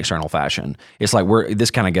in some external fashion. It's like this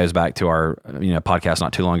kind of goes back to our podcast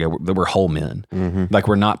not too long ago, that we're whole men. Like,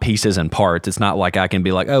 we're not pieces and parts. It's not like I can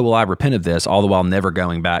be like, oh, well, I repent of this, all the while never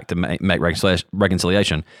going back to make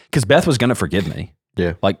reconciliation. Because Beth was going to forgive me.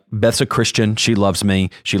 Yeah. Like, Beth's a Christian. She loves me.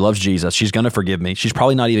 She loves Jesus. She's going to forgive me. She's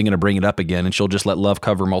probably not even going to bring it up again, and she'll just let love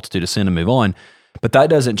cover a multitude of sin and move on. But that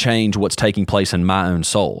doesn't change what's taking place in my own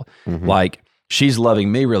soul. Like, she's loving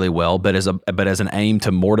me really well, but as an aim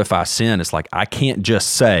to mortify sin, it's like, I can't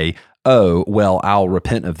just say, oh, well, I'll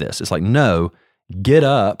repent of this. It's like, no, get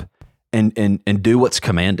up and do what's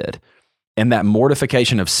commanded. And that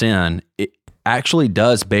mortification of sin, it actually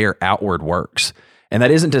does bear outward works. And that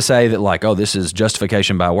isn't to say that, like, oh, this is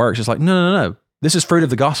justification by works. It's like, no. This is fruit of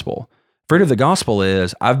the gospel. Fruit of the gospel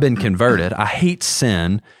is, I've been converted. I hate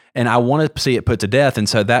sin, and I want to see it put to death. And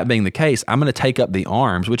so, that being the case, I'm going to take up the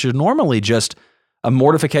arms, which is normally just a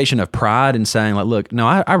mortification of pride and saying, like, look, no,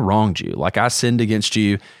 I wronged you. Like, I sinned against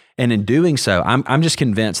you. And in doing so, I'm just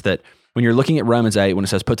convinced that when you're looking at Romans 8, when it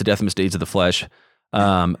says, put to death the misdeeds of the flesh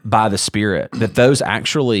by the Spirit, that those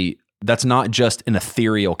actually, that's not just an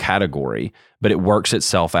ethereal category, but it works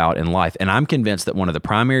itself out in life. And I'm convinced that one of the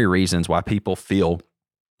primary reasons why people feel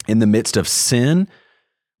in the midst of sin,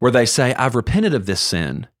 where they say, I've repented of this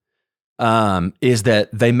sin, is that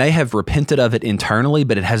they may have repented of it internally,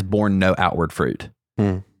 but it has borne no outward fruit.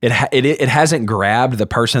 It hasn't grabbed the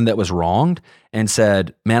person that was wronged and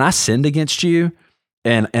said, man, I sinned against you,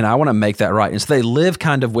 and I want to make that right. And so they live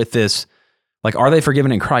kind of with this, like, are they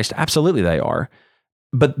forgiven in Christ? Absolutely they are.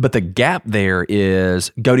 But the gap there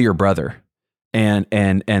is, go to your brother and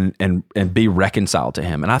be reconciled to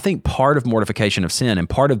him. And I think part of mortification of sin, and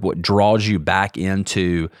part of what draws you back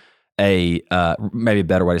into maybe a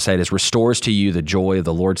better way to say it is, restores to you the joy of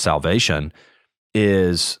the Lord's salvation,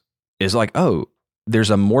 is like, oh, there's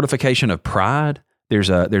a mortification of pride. There's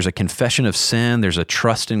a confession of sin. There's a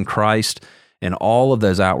trust in Christ and all of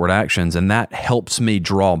those outward actions. And that helps me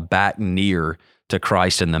draw back near to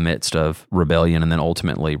Christ in the midst of rebellion and then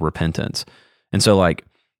ultimately repentance. And so, like,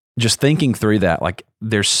 just thinking through that, like,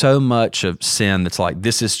 there's so much of sin that's like,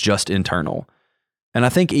 this is just internal. And I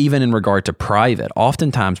think even in regard to private,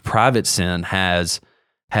 oftentimes private sin has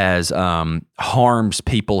harms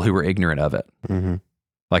people who are ignorant of it.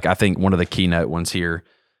 Like, I think one of the keynote ones here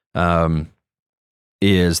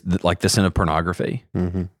is like the sin of pornography.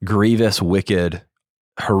 Grievous, wicked,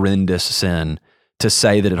 horrendous sin. To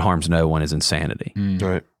say that it harms no one is insanity.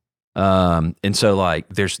 Right. And so, like,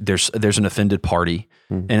 there's an offended party.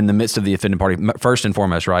 And in the midst of the offended party, first and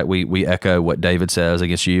foremost, right, we echo what David says,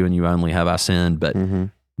 against you and you only have I sinned. But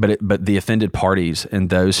but the offended parties and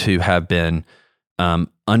those who have been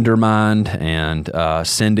undermined and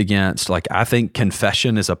sinned against, like, I think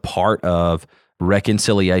confession is a part of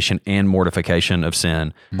reconciliation and mortification of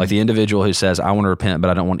sin. Like the individual who says, I want to repent, but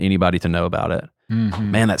I don't want anybody to know about it.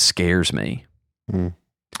 Man, that scares me.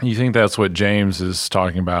 You think that's what James is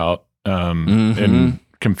talking about in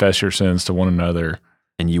confess your sins to one another,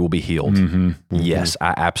 and you will be healed. Yes,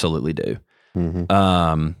 I absolutely do.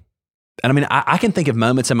 And I mean, I can think of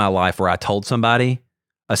moments in my life where I told somebody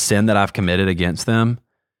a sin that I've committed against them,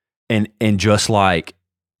 and just like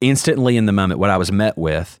instantly in the moment, what I was met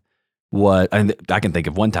with was, and I can think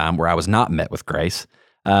of one time where I was not met with grace.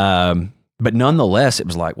 But nonetheless, it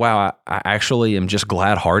was like, wow, I actually am just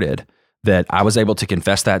glad-hearted that I was able to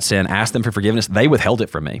confess that sin, ask them for forgiveness. They withheld it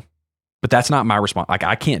from me. But that's not my response. Like,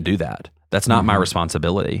 I can't do that. That's not my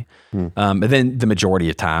responsibility. But then the majority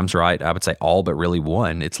of times, right, I would say all but really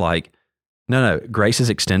one, it's like, no, grace is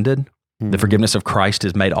extended. The forgiveness of Christ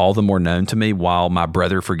is made all the more known to me while my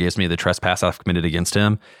brother forgives me of the trespass I've committed against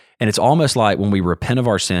him. And it's almost like when we repent of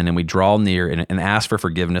our sin and we draw near and ask for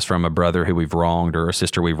forgiveness from a brother who we've wronged or a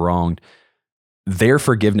sister we've wronged, their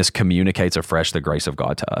forgiveness communicates afresh the grace of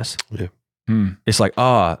God to us. It's like,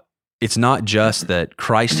 it's not just that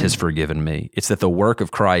Christ has forgiven me. It's that the work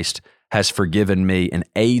of Christ has forgiven me and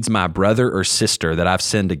aids my brother or sister that I've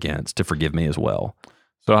sinned against to forgive me as well.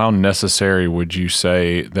 So how necessary would you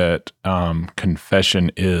say that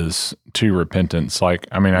confession is to repentance? Like,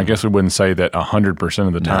 I mean, I guess we wouldn't say that 100%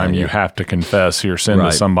 of the time you have to confess your sin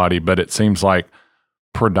to somebody, but it seems like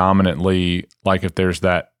predominantly, like if there's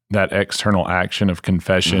that external action of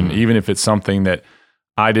confession, even if it's something that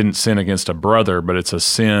I didn't sin against a brother, but it's a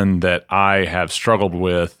sin that I have struggled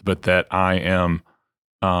with, but that I am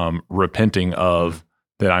repenting of,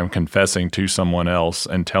 that I'm confessing to someone else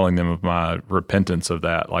and telling them of my repentance of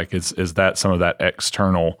that. Like, is that some of that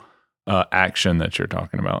external action that you're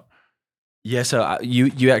talking about? Yeah. So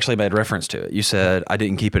you actually made reference to it. You said, I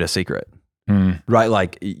didn't keep it a secret. Right?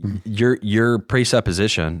 Like your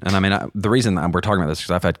presupposition, and I mean, the reason we're talking about this is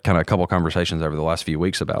because I've had kind of a couple of conversations over the last few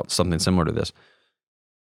weeks about something similar to this,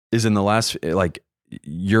 is in the last, like,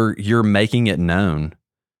 you're making it known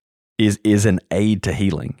is an aid to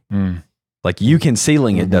healing. Like, you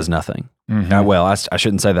concealing it does nothing. Well, I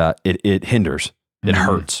shouldn't say that. It hinders. It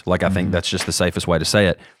hurts. Like, I think that's just the safest way to say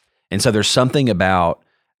it. And so there's something about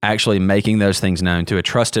actually making those things known to a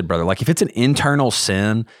trusted brother. Like, if it's an internal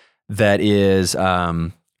sin that is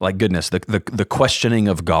like, goodness, the questioning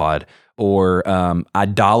of God, or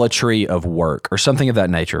idolatry of work, or something of that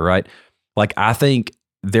nature, right? Like, I think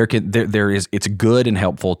it's good and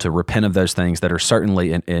helpful to repent of those things that are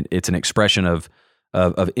certainly, and it's an expression of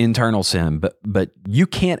internal sin, but you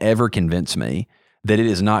can't ever convince me that it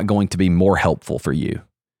is not going to be more helpful for you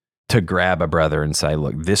to grab a brother and say,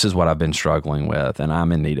 look, this is what I've been struggling with, and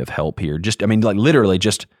I'm in need of help here. Just, I mean, like, literally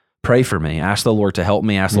just pray for me. Ask the Lord to help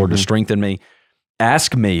me. Ask the Lord to strengthen me.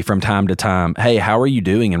 Ask me from time to time, hey, how are you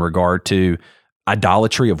doing in regard to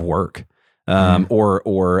idolatry of work,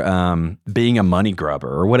 or being a money grubber,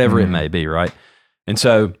 or whatever it may be, right? And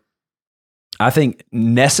so I think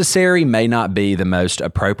necessary may not be the most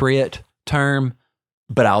appropriate term,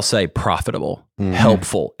 but I'll say profitable,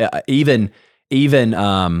 helpful, even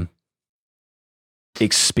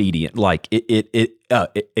expedient, like it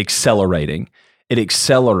accelerating. It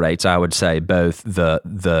accelerates, I would say, both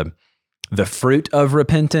the fruit of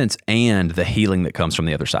repentance and the healing that comes from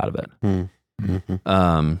the other side of it.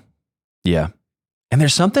 Yeah. And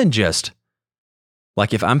there's something just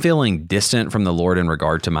like, if I'm feeling distant from the Lord in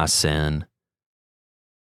regard to my sin,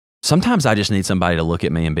 sometimes I just need somebody to look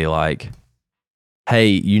at me and be like, hey,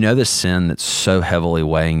 you know, the sin that's so heavily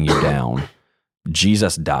weighing you down,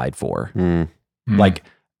 Jesus died for. Like,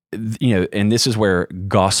 you know, and this is where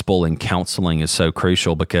gospel and counseling is so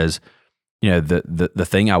crucial, because, you know, the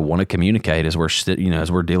thing I want to communicate as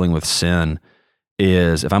we're dealing with sin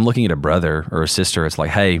is, if I'm looking at a brother or a sister, it's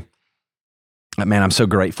like, hey, man, I'm so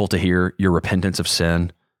grateful to hear your repentance of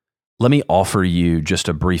sin. Let me offer you just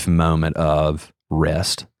a brief moment of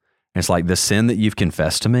rest. And it's like, the sin that you've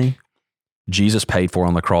confessed to me, Jesus paid for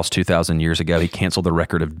on the cross 2,000 years ago. He canceled the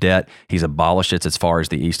record of debt. He's abolished it as far as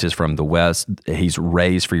the east is from the west. He's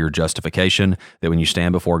raised for your justification, that when you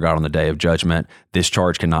stand before God on the day of judgment, this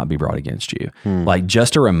charge cannot be brought against you. Like,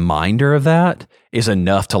 just a reminder of that is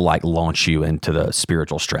enough to, like, launch you into the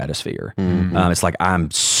spiritual stratosphere. It's like, I'm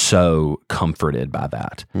so comforted by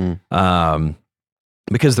that.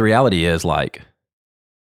 Because the reality is, like,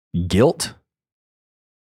 guilt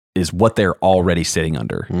is what they're already sitting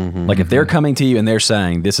under. Mhm. Like if they're coming to you and they're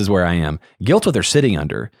saying, this is where I am, guilt's what they're sitting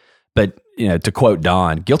under. But, to quote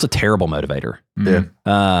Don, guilt's a terrible motivator. Yeah.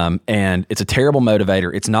 And it's a terrible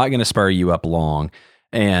motivator. It's not going to spur you up long.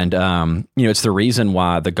 And, it's the reason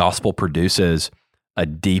why the gospel produces a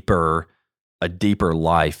deeper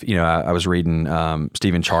life. I was reading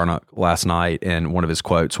Stephen Charnock last night, and one of his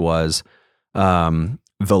quotes was, the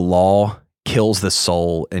law kills the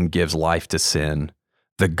soul and gives life to sin.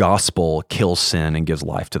 The gospel kills sin and gives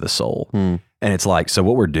life to the soul. And it's like, so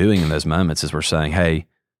what we're doing in those moments is we're saying, hey,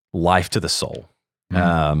 life to the soul.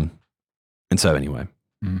 And so anyway.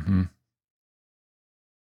 Mm-hmm.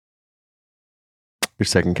 Your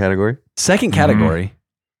second category? Second category,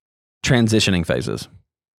 transitioning phases.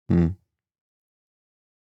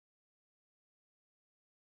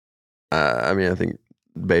 I think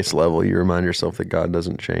base level, you remind yourself that God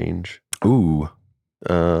doesn't change. Ooh.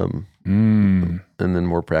 And then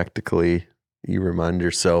more practically, you remind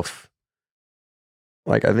yourself,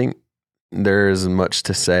 like, I think there is much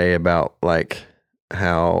to say about like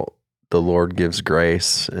how the Lord gives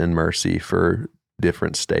grace and mercy for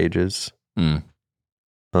different stages.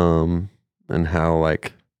 And how,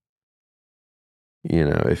 like,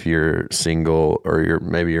 if you're single or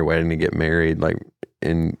maybe you're waiting to get married, like,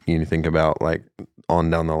 and you think about like on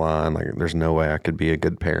down the line, like there's no way I could be a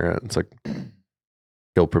good parent. It's like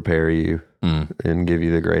He'll prepare you and give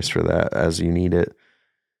you the grace for that as you need it.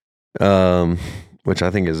 Which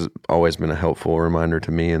I think has always been a helpful reminder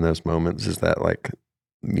to me in those moments, is that, like,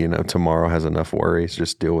 tomorrow has enough worries,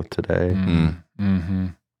 just deal with today. Mm-hmm.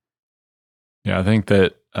 Yeah, I think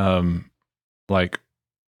that, like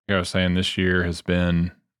I was saying, this year has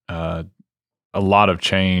been a lot of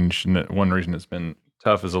change. And one reason it's been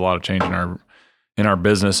tough is a lot of change in our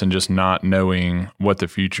business and just not knowing what the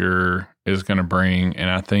future is going to bring.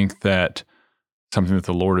 And I think that something that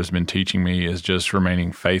the Lord has been teaching me is just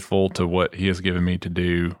remaining faithful to what He has given me to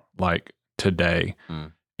do, like today.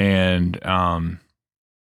 And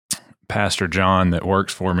Pastor John that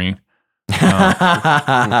works for me,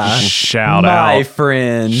 shout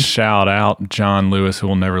out John Lewis, who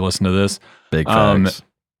will never listen to this. Big facts.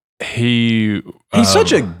 He's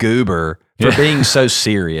such a goober for being so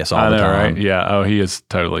serious all the time. Right? Yeah. Oh, he is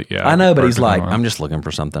totally. Yeah. I know, but he's like, I'm just looking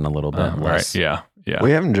for something a little bit less. Right. Yeah. Yeah.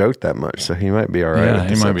 We haven't joked that much, so he might be all right. Yeah,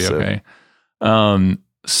 he might be okay.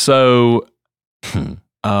 So,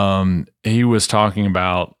 he was talking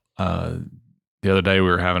about the other day we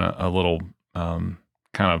were having a little kind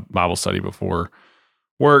of Bible study before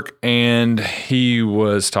work, and he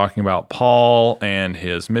was talking about Paul and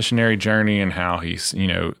his missionary journey and how he's,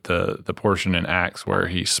 the portion in Acts where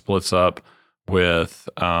he split up with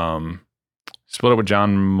John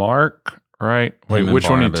Mark. Right. Wait, which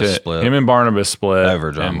one? Him and Barnabas split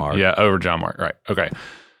over John Mark. Yeah, over John Mark. Right. Okay.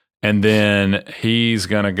 And then he's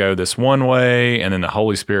going to go this one way, and then the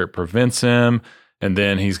Holy Spirit prevents him, and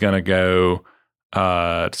then he's going to go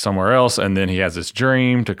somewhere else, and then he has this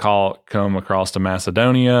dream to come across to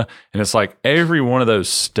Macedonia, and it's like every one of those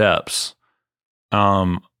steps,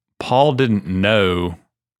 Paul didn't know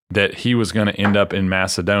that he was going to end up in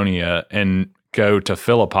Macedonia and go to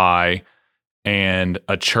Philippi, and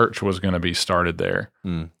a church was going to be started there.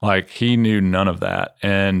 Like, he knew none of that.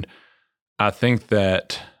 And I think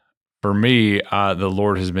that for me, the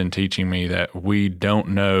Lord has been teaching me that we don't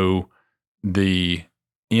know the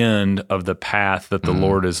end of the path that the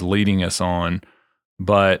Lord is leading us on.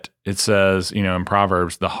 But it says, in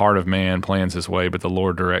Proverbs, the heart of man plans his way, but the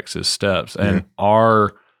Lord directs his steps. And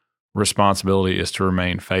our responsibility is to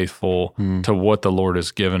remain faithful to what the Lord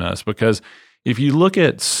has given us. Because if you look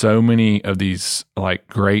at so many of these like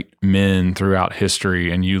great men throughout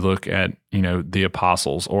history, and you look at, the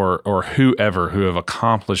apostles or whoever who have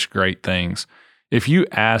accomplished great things, if you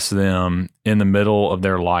ask them in the middle of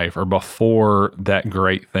their life or before that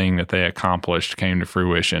great thing that they accomplished came to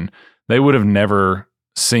fruition, they would have never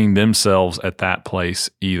seen themselves at that place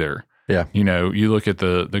either. Yeah. You look at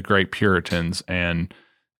the great Puritans and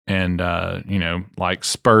like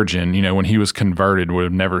Spurgeon, when he was converted, would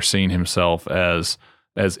have never seen himself as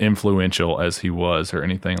influential as he was or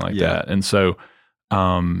anything like that. And so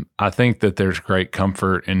I think that there's great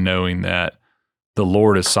comfort in knowing that the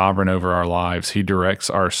Lord is sovereign over our lives. He directs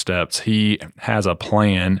our steps. He has a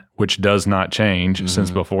plan which does not change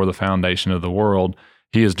since before the foundation of the world.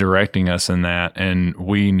 He is directing us in that, and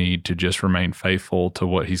we need to just remain faithful to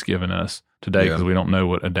what He's given us today, because we don't know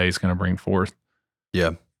what a day is going to bring forth.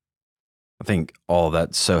 Yeah. I think all of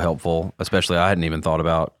that's so helpful, especially I hadn't even thought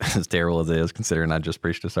about, as terrible as it is, considering I just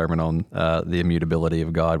preached a sermon on the immutability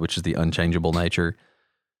of God, which is the unchangeable nature.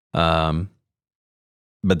 But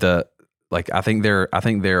like I think there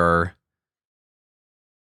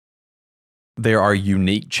are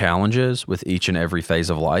unique challenges with each and every phase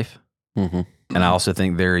of life. Mm-hmm. And I also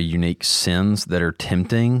think there are unique sins that are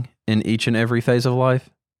tempting in each and every phase of life.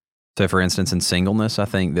 So, for instance, in singleness, I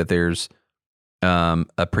think that there's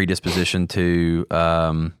a predisposition to,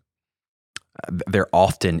 there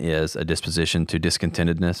often is a disposition to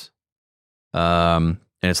discontentedness. And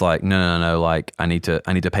it's like, no, like I need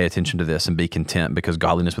to pay attention to this and be content, because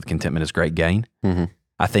godliness with contentment is great gain. Mm-hmm.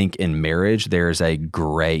 I think in marriage, there is a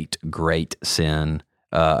great sin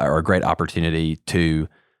or a great opportunity to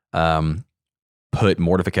put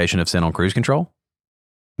mortification of sin on cruise control.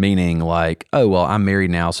 Meaning like, oh, well, I'm married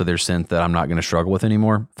now, so there's sin that I'm not going to struggle with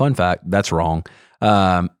anymore. Fun fact, that's wrong.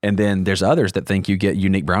 And then there's others that think you get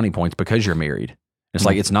unique brownie points because you're married. It's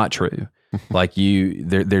like, it's not true. Like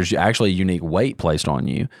there's actually a unique weight placed on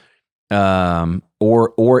you.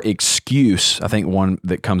 Or excuse. I think one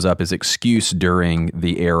that comes up is excuse during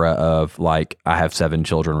the era of like, I have 7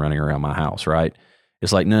 children running around my house, right?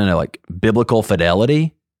 It's like, no, like biblical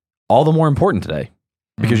fidelity, all the more important today,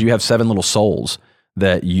 because you have 7 little souls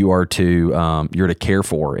that you're to care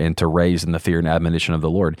for and to raise in the fear and admonition of the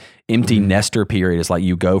Lord. Empty nester period is like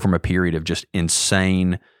you go from a period of just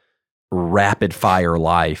insane, rapid fire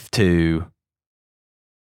life to,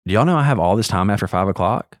 do y'all know I have all this time after 5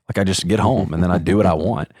 o'clock? Like I just get home and then I do what I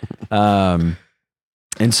want. And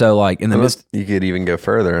so like in the midst, you could even go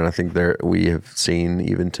further. And I think we have seen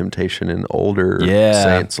even temptation in older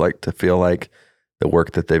saints, like to feel like the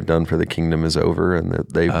work that they've done for the kingdom is over, and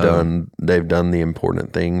that they've done the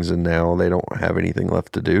important things, and now they don't have anything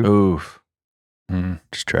left to do. Oof.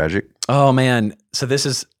 Just tragic. Oh man. So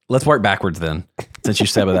let's work backwards then, since you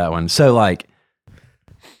said with that one. So like,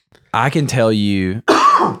 I can tell you,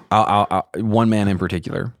 I'll one man in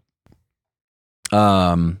particular,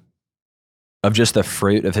 of just the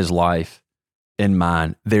fruit of his life in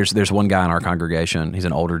mine. There's one guy in our congregation. He's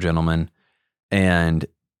an older gentleman, and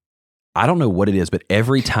I don't know what it is, but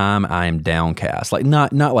every time I am downcast, like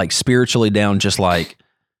not like spiritually down, just like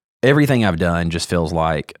everything I've done just feels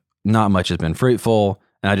like not much has been fruitful,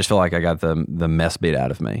 and I just feel like I got the mess beat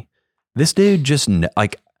out of me. This dude just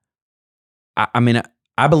like, I mean,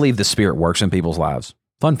 I believe the Spirit works in people's lives.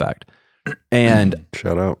 Fun fact. And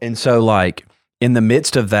shout out. And so like in the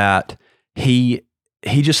midst of that, he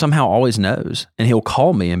just somehow always knows, and he'll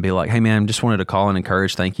call me and be like, hey man, just wanted to call and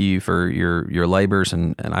encourage, thank you for your labors.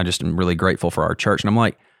 And I just am really grateful for our church. And I'm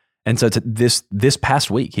like, and so this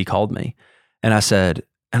past week he called me and I said,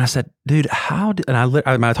 dude, and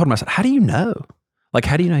I told him, I said, how do you know? Like,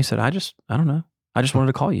 how do you know? He said, I don't know. I just wanted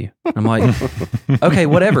to call you. I'm like, okay,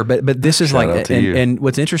 whatever. But this is like, and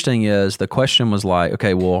what's interesting is the question was like,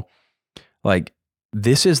 okay, well, like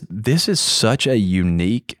this is such a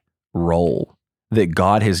unique role that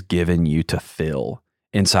God has given you to fill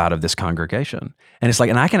inside of this congregation. And it's like,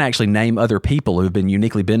 and I can actually name other people who have been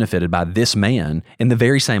uniquely benefited by this man in the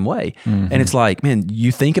very same way. Mm-hmm. And it's like, man,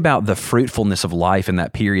 you think about the fruitfulness of life in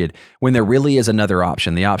that period when there really is another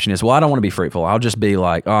option. The option is, well, I don't want to be fruitful. I'll just be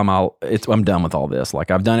like, I'm done with all this.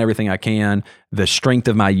 Like I've done everything I can. The strength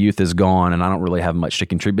of my youth is gone and I don't really have much to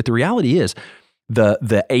contribute. But the reality is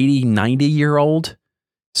the 80, 90-year-old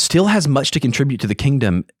still has much to contribute to the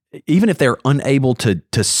kingdom. Even if they're unable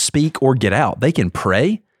to speak or get out, they can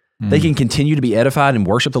pray. They can continue to be edified and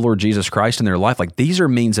worship the Lord Jesus Christ in their life. Like these are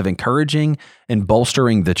means of encouraging and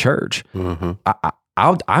bolstering the church. Mm-hmm.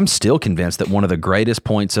 I'm still convinced that one of the greatest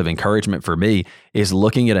points of encouragement for me is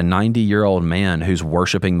looking at a 90-year-old man who's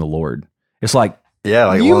worshiping the Lord. It's like, yeah,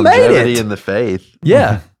 like you longevity in the faith.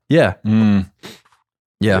 Yeah, yeah,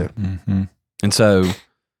 yeah. Mm-hmm. And so,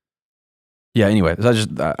 yeah. Anyway,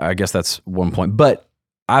 I guess that's one point, but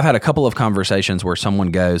I've had a couple of conversations where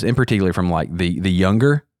someone goes, in particular from like the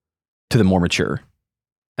younger to the more mature.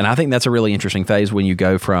 And I think that's a really interesting phase when you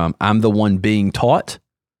go from, I'm the one being taught.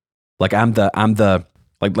 Like I'm the,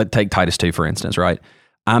 like let's take Titus 2, for instance, right?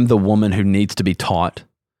 I'm the woman who needs to be taught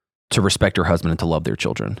to respect her husband and to love their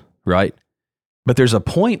children, right? But there's a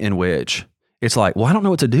point in which it's like, well, I don't know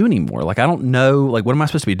what to do anymore. Like, I don't know, like, what am I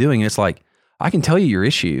supposed to be doing? And it's like, I can tell you your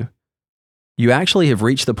issue. You actually have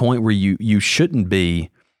reached the point where you shouldn't be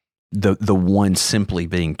the one simply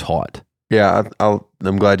being taught. Yeah,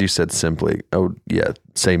 I'm glad you said simply. I would,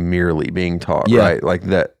 say merely being taught, right? Like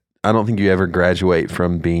that. I don't think you ever graduate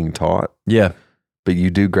from being taught. Yeah. But you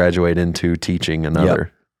do graduate into teaching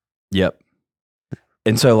another. Yep.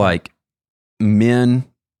 And so like men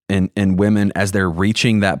and women, as they're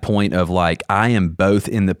reaching that point of like, I am both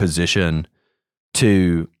in the position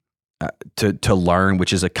to learn,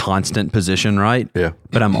 which is a constant position, right? Yeah.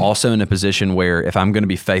 But I'm also in a position where if I'm going to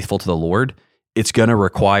be faithful to the Lord, it's going to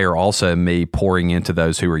require also me pouring into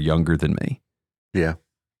those who are younger than me. Yeah.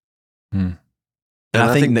 And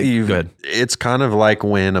I think that good. It's kind of like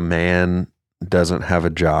when a man doesn't have a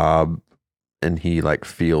job and he like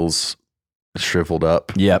feels shriveled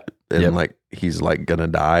up. Yep. And like he's like gonna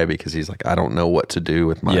die because he's like, I don't know what to do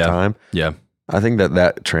with my time. Yeah. I think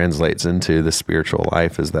that translates into the spiritual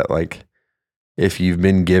life, is that like if you've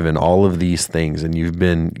been given all of these things and you've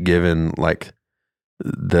been given like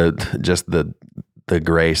the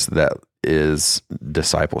grace that is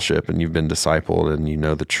discipleship, and you've been discipled and you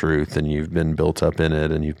know the truth and you've been built up in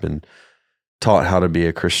it and you've been taught how to be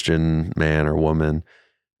a Christian man or woman.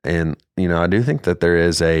 And, you know, I do think that there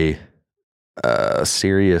is a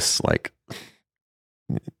serious like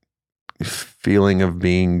feeling of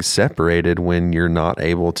being separated when you're not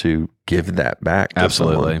able to give that back to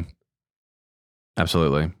Absolutely.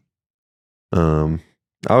 someone.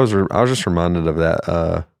 I was just reminded of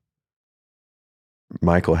that.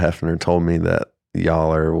 Michael Hefner told me that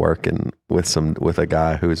y'all are working with a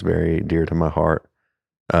guy who is very dear to my heart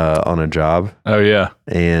on a job. Oh yeah.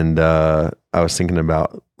 And I was thinking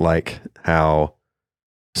about like how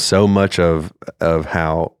so much of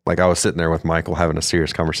how, like I was sitting there with Michael having a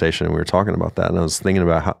serious conversation and we were talking about that, and I was thinking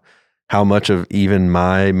about how much of even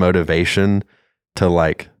my motivation to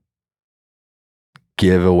like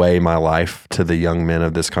give away my life to the young men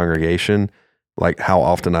of this congregation, like how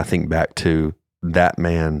often I think back to that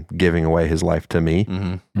man giving away his life to me,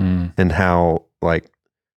 and how like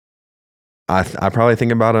I probably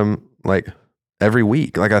think about him like every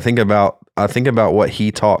week. Like I think about what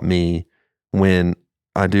he taught me when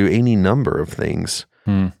I do any number of things,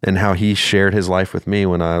 and how he shared his life with me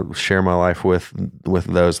when I share my life with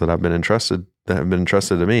those that have been entrusted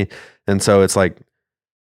to me. And so it's like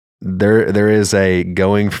there is a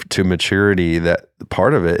going to maturity that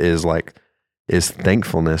part of it is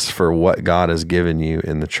thankfulness for what God has given you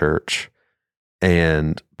in the church.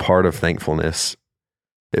 And part of thankfulness,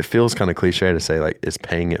 it feels kind of cliche to say like is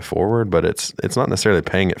paying it forward, but it's not necessarily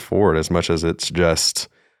paying it forward as much as it's just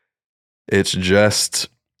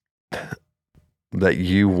that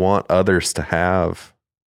you want others to have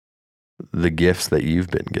the gifts that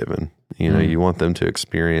you've been given. You know, you want them to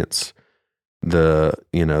experience the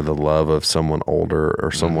love of someone older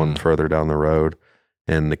or someone further down the road,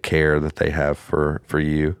 and the care that they have for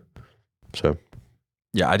you. So,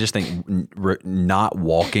 yeah, I just think not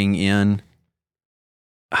walking in,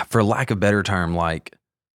 for lack of a better term, like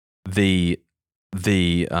the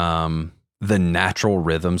natural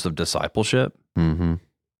rhythms of discipleship,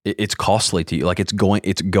 it's costly to you. Like it's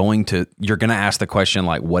going to, you're going to ask the question,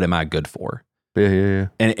 like, what am I good for? Yeah.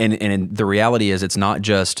 And the reality is it's not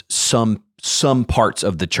just some parts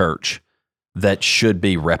of the church that should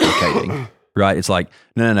be replicating, right? It's like,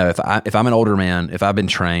 no. If I'm an older man, if I've been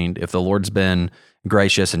trained, if the Lord's been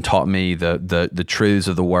gracious and taught me the truths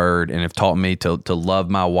of the word, and have taught me to love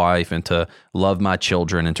my wife and to love my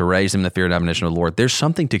children and to raise them in the fear and admonition of the Lord, there's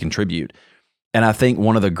something to contribute. And I think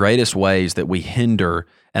one of the greatest ways that we hinder,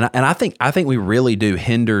 and I think we really do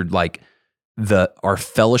hinder like our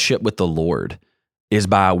fellowship with the Lord, is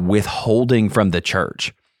by withholding from the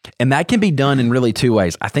church. And that can be done in really two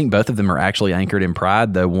ways. I think both of them are actually anchored in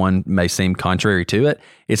pride, though one may seem contrary to it.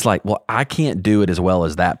 It's like, well, I can't do it as well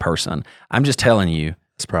as that person. I'm just telling you.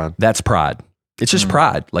 It's pride. That's pride. It's just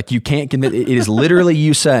pride. Like you can't commit. It is literally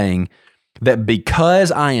you saying that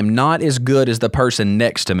because I am not as good as the person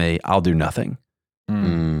next to me, I'll do nothing.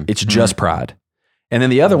 It's just pride. And then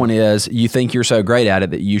the other one is you think you're so great at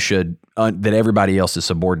it that you should, that everybody else is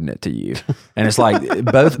subordinate to you. And it's like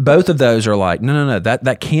both of those are like, no,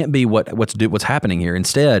 that can't be what's happening here.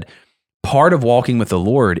 Instead, part of walking with the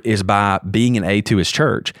Lord is by being an aid to his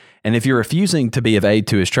church. And if you're refusing to be of aid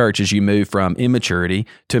to his church as you move from immaturity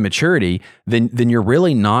to maturity, then you're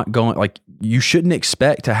really not going, like, you shouldn't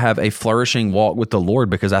expect to have a flourishing walk with the Lord,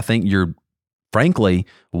 because I think you're frankly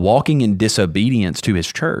walking in disobedience to his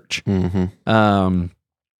church. And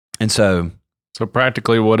so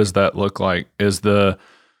practically, what does that look like? Is the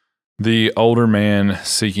older man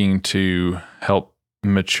seeking to help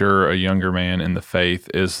mature a younger man in the faith?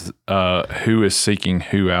 Is who is seeking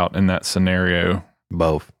who out in that scenario?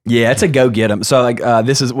 Both. Yeah, it's a go get 'em. So like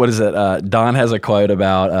this is, what is it? Don has a quote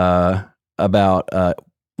about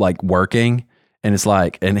like working, and it's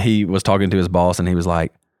like, and he was talking to his boss, and he was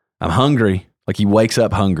like, "I'm hungry." Like he wakes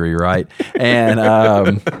up hungry, right? And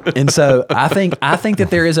and so I think that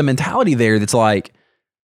there is a mentality there that's like,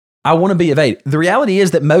 I want to be of aid. The reality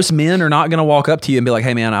is that most men are not going to walk up to you and be like,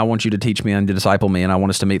 hey man, I want you to teach me and to disciple me, and I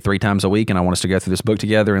want us to meet 3 times a week, and I want us to go through this book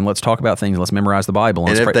together, and let's talk about things, let's memorize the Bible.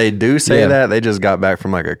 And if they do say that, they just got back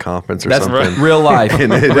from like a conference or That's something. real life.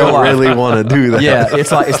 And they don't really want to do that. Yeah,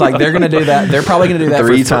 it's like they're going to do that. They're probably going to do that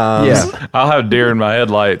 3 times. Yeah, I'll have deer in my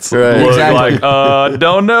headlights. Right. Look Exactly. like,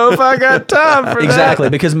 don't know if I got time for exactly,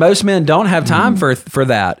 that. because most men don't have time for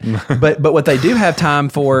that. But what they do have time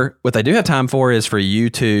for, is for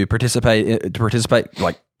you to participate,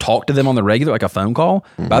 like talk to them on the regular, like a phone call.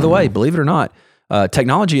 By the way, believe it or not,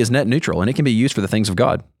 technology is net neutral, and it can be used for the things of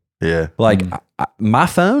God. Yeah. Like my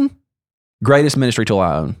phone, greatest ministry tool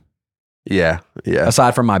I own, Yeah. Yeah.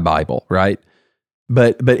 aside from my Bible, right?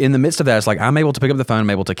 But in the midst of that, it's like I'm able to pick up the phone, I'm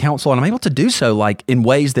able to counsel, and I'm able to do so like in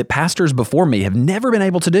ways that pastors before me have never been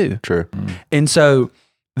able to do. True. And so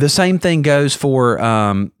the same thing goes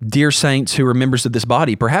for dear saints who are members of this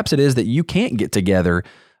body. Perhaps it is that you can't get together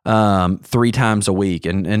 3 times a week,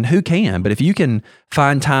 and who can? But if you can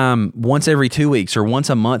find time once every 2 weeks or once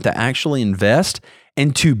a month to actually invest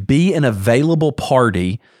and to be an available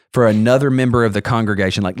party for another member of the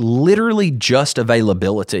congregation, like literally just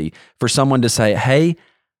availability for someone to say, hey,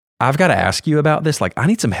 I've got to ask you about this. Like, I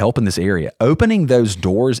need some help in this area. Opening those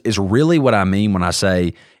doors is really what I mean when I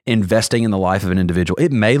say investing in the life of an individual.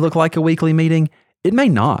 It may look like a weekly meeting. It may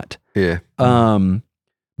not. Yeah.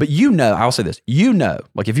 But I'll say this,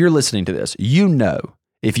 like if you're listening to this,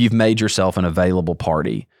 if you've made yourself an available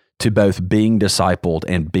party to both being discipled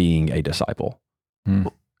and being a disciple.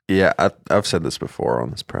 Yeah. I've said this before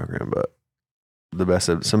on this program, but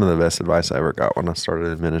some of the best advice I ever got when I started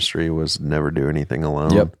in ministry was never do anything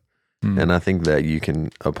alone. Yep. And I think that you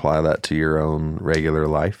can apply that to your own regular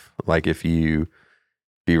life. Like if you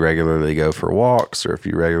regularly go for walks, or if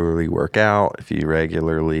you regularly work out, if you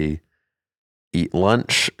regularly eat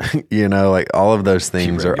lunch, like all of those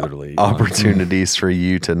things are opportunities for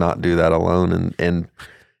you to not do that alone,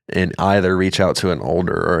 and either reach out to an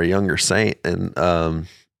older or a younger saint and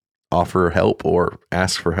offer help or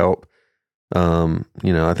ask for help.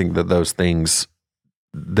 I think that those things,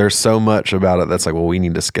 there's so much about it that's like, well, we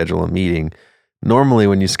need to schedule a meeting. Normally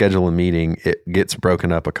when you schedule a meeting, it gets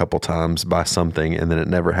broken up a couple times by something, and then it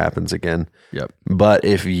never happens again. Yep. But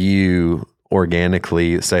if you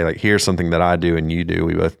organically say like, here's something that I do and you do,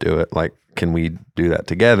 we both do it. Like, can we do that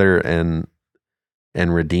together and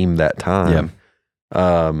redeem that time?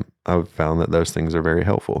 I've found that those things are very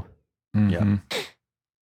helpful. Yeah.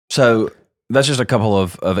 So that's just a couple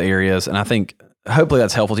of areas. And I think hopefully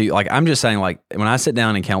that's helpful to you. Like, I'm just saying, like, when I sit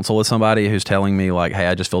down and counsel with somebody who's telling me like, hey,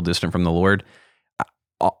 I just feel distant from the Lord,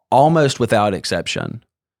 almost without exception,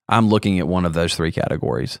 I'm looking at one of those 3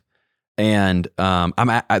 categories. And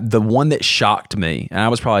the one that shocked me, and I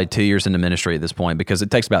was probably 2 years into ministry at this point, because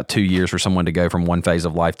it takes about 2 years for someone to go from one phase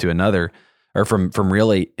of life to another, or from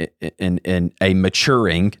really in a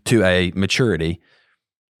maturing to a maturity.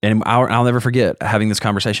 And I'll never forget having this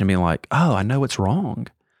conversation and being like, oh, I know what's wrong.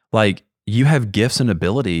 Like, you have gifts and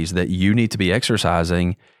abilities that you need to be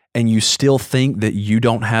exercising, and you still think that you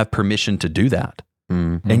don't have permission to do that.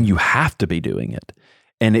 Mm-hmm. And you have to be doing it.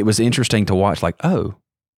 And it was interesting to watch, like, oh,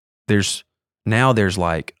 there's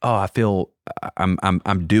like, oh, I feel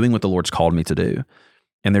I'm doing what the Lord's called me to do.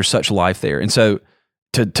 And there's such life there. And so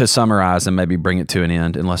to summarize and maybe bring it to an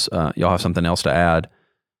end, unless y'all have something else to add,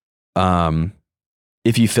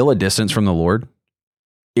 if you feel a distance from the Lord,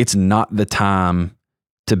 it's not the time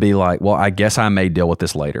to be like, well, I guess I may deal with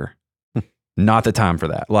this later. Not the time for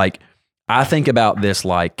that. Like, I think about this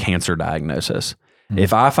like cancer diagnosis. Mm-hmm.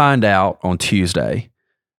 If I find out on Tuesday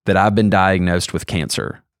that I've been diagnosed with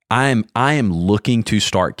cancer, I am looking to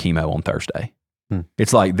start chemo on Thursday.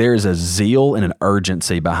 It's like there's a zeal and an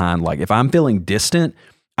urgency behind, like, if I'm feeling distant,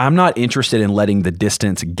 I'm not interested in letting the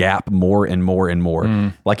distance gap more and more and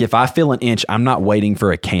more. Like, if I feel an inch, I'm not waiting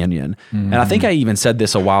for a canyon. And I think I even said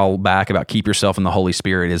this a while back about keep yourself in the Holy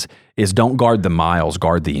Spirit is don't guard the miles,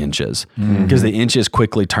 guard the inches, because the inches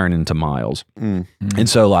quickly turn into miles. And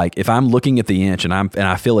so, like, if I'm looking at the inch and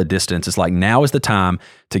I feel a distance, it's like, now is the time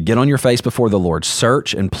to get on your face before the Lord,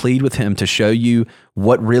 search and plead with Him to show you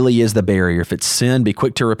what really is the barrier. If it's sin, be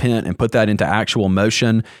quick to repent and put that into actual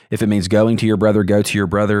motion. If it means going to your brother, go to your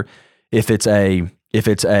brother. If it's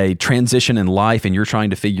a transition in life and you're trying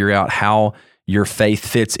to figure out how your faith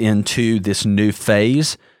fits into this new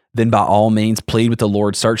phase, then by all means, plead with the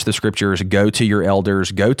Lord, search the scriptures, go to your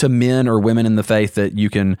elders, go to men or women in the faith that you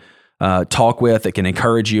can talk with, that can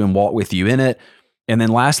encourage you and walk with you in it. And then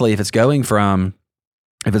lastly, if it's going from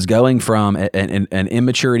an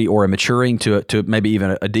immaturity or a maturing to maybe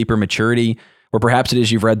even a deeper maturity, or perhaps it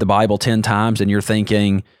is you've read the Bible 10 times and you're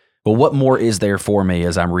thinking, well, what more is there for me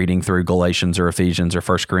as I'm reading through Galatians or Ephesians or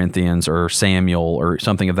 1 Corinthians or Samuel or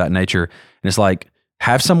something of that nature? And it's like,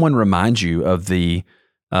 have someone remind you of the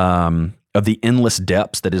endless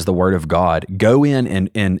depths that is the Word of God. Go in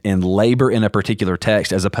and labor in a particular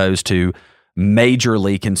text as opposed to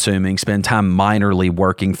majorly consuming, spend time minorly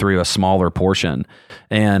working through a smaller portion.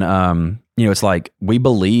 And, it's like we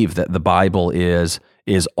believe that the Bible is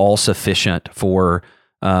all sufficient for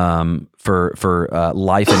life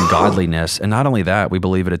and godliness. And not only that, we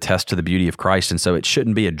believe it attests to the beauty of Christ. And so it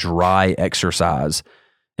shouldn't be a dry exercise.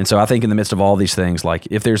 And so I think in the midst of all these things, like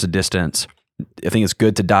if there's a distance, I think it's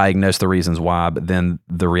good to diagnose the reasons why, but then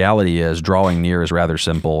the reality is drawing near is rather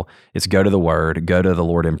simple. It's go to the Word, go to the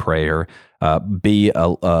Lord in prayer, be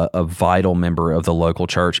a vital member of the local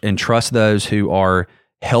church, and trust those who are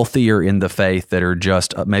healthier in the faith that are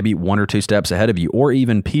just maybe 1 or 2 steps ahead of you, or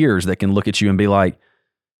even peers that can look at you and be like,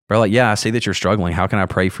 yeah, I see that you're struggling. How can I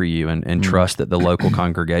pray for you? And trust that the local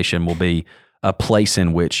congregation will be a place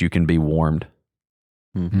in which you can be warmed.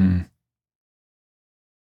 Mm-hmm.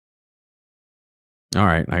 All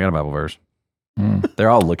right, I got a Bible verse. They're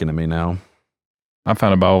all looking at me now. I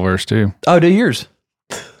found a Bible verse too. Oh, do yours.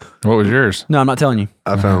 What was yours? No, I'm not telling you.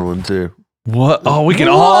 I found one too. What? Oh, we can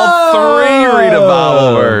all 3 read a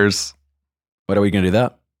Bible verse. What are we going to do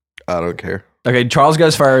that? I don't care. Okay, Charles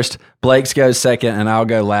goes first, Blake's goes second, and I'll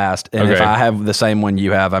go last. And if Okay. I have the same one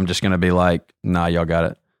you have, I'm just going to be like, nah, y'all got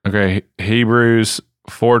it. Okay, Hebrews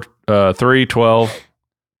 3:12.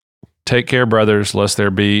 Take care, brothers, lest there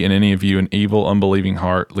be in any of you an evil, unbelieving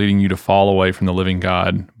heart, leading you to fall away from the living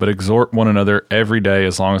God. But exhort one another every day,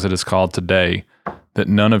 as long as it is called today, that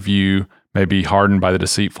none of you may be hardened by the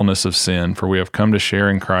deceitfulness of sin. For we have come to share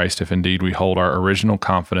in Christ, if indeed we hold our original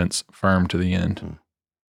confidence firm to the end.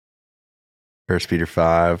 1 Peter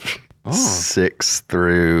 5, 6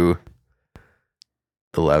 through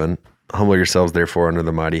 11. Humble yourselves, therefore, under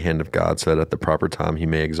the mighty hand of God, so that at the proper time he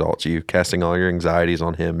may exalt you, casting all your anxieties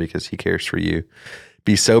on him because he cares for you.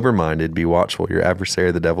 Be sober-minded, be watchful. Your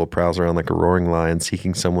adversary, the devil, prowls around like a roaring lion,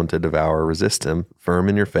 seeking someone to devour. Resist him, firm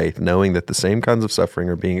in your faith, knowing that the same kinds of suffering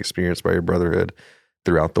are being experienced by your brotherhood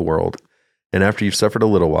throughout the world. And after you've suffered a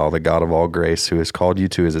little while, the God of all grace, who has called you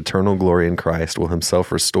to his eternal glory in Christ, will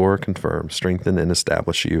himself restore, confirm, strengthen, and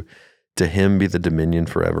establish you. To him be the dominion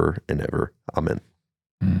forever and ever. Amen.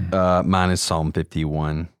 Mine is Psalm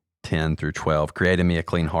 51, 10 through 12. Create in me a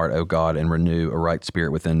clean heart, O God, and renew a right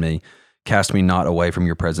spirit within me. Cast me not away from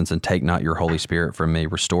your presence, and take not your Holy Spirit from me.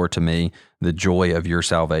 Restore to me the joy of your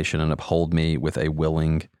salvation, and uphold me with a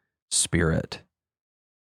willing spirit.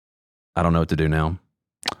 I don't know what to do now.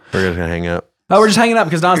 We're just going to hang up. Oh, we're just hanging up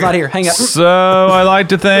because Don's not here. Hang up. So I'd like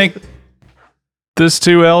to thank these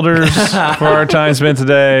 2 elders for our time spent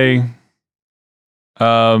today.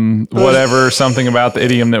 Whatever, something about the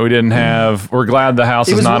idiom that we didn't have. We're glad the house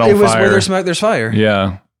is not on It was fire. where there's smoke, there's fire.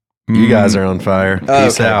 Yeah. You guys are on fire.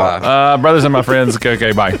 Peace Okay, out. bye. Brothers and my friends.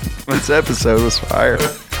 Okay, bye. This episode was fire.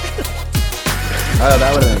 Oh,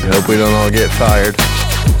 that would have been Hope we don't all get fired.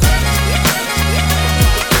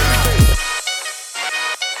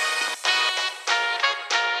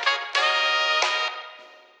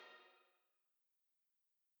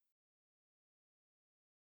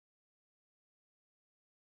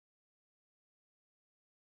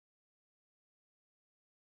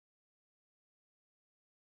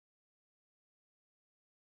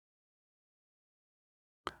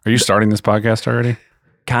 Are you starting this podcast already?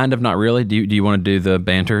 kind of, not really. Do you want to do the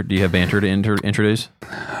banter? Do you have banter to introduce?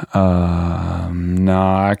 No,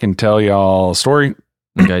 I can tell y'all a story.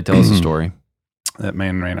 Okay, tell us a story. That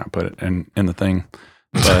man may not put it in the thing,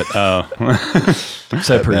 but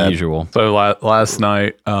So per usual. So last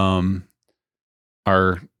night,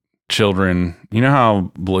 our children, you know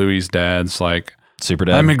how Bluey's dad's like, Super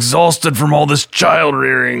dad. I'm exhausted from all this child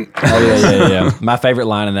rearing. Oh yeah. My favorite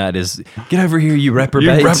line in that is, "Get over here, you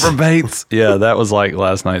reprobates." You reprobates. Yeah, that was like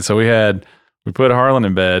last night. So we put Harlan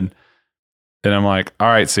in bed, and I'm like, all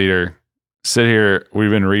right, Cedar, sit here.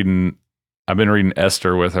 I've been reading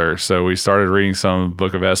Esther with her. So we started reading some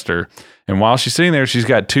Book of Esther. And while she's sitting there, she's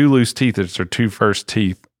got two loose teeth. It's her two first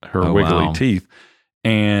teeth, her wiggly wow. teeth.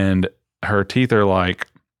 And her teeth are like,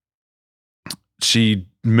 she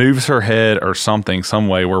moves her head or something, some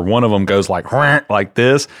way where one of them goes like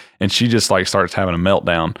this. And she just like starts having a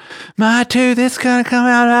meltdown. My tooth, it's going to come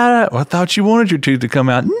out. I thought you wanted your tooth to come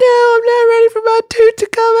out. No, I'm not ready for my tooth to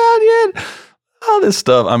come out yet. All this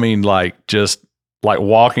stuff. I mean, like just like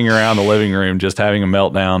walking around the living room, just having a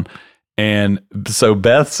meltdown. And so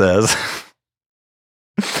Beth says,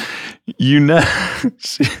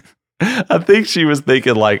 I think she was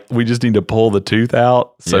thinking like, we just need to pull the tooth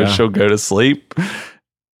out so Yeah. she'll go to sleep.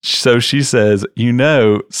 So she says,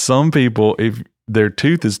 some people, if their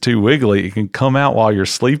tooth is too wiggly, it can come out while you're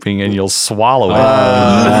sleeping and you'll swallow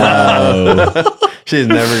it. She's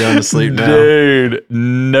never going to sleep now. Dude,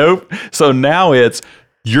 nope. So now it's,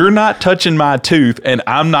 you're not touching my tooth and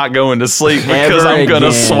I'm not going to sleep because I'm going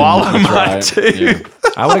to swallow my tooth. Yeah.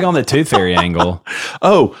 I would have gone the tooth fairy angle.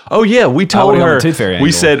 Oh yeah. We told gone her, the tooth fairy we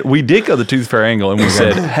angle. said, we did go the tooth fairy angle and we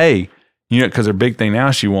said, hey, because her big thing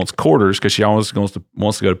now, she wants quarters because she always wants to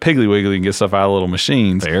go to Piggly Wiggly and get stuff out of little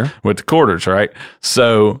machines with the quarters, right?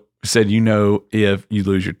 So we said, if you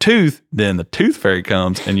lose your tooth, then the tooth fairy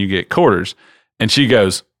comes and you get quarters. And she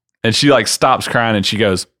goes, and she like stops crying and she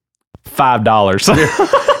goes, $5. It's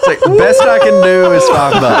like, best I can do is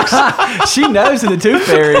 $5. She knows who the tooth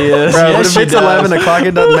fairy is. Bro, Yes, but if it's 11 o'clock,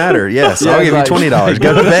 it doesn't matter. Yes, I'll give you $20.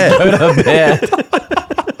 Go to bed. Go to bed.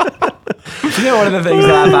 One of the things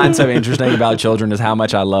that I find so interesting about children is how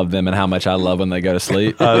much I love them and how much I love when they go to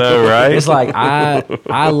sleep. I know, right? It's like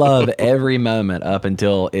I love every moment up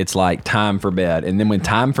until it's like time for bed. And then when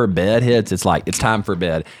time for bed hits, it's like it's time for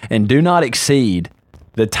bed. And do not exceed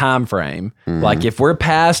the time frame. Like if we're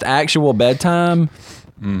past actual bedtime,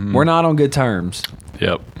 we're not on good terms.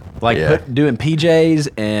 Yep. Like doing PJs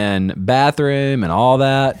and bathroom and all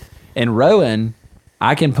that. And Rowan,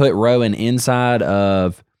 I can put Rowan inside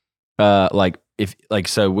of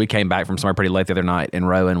so we came back from somewhere pretty late the other night and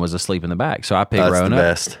Rowan was asleep in the back. So I picked That's Rowan the up.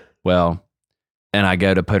 best. Well, and I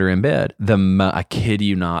go to put her in bed. I kid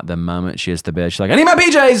you not, the moment she hits the bed, she's like, I need my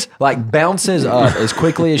PJs. Like bounces up as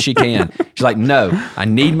quickly as she can. She's like, no, I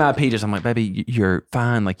need my PJs. I'm like, baby, you're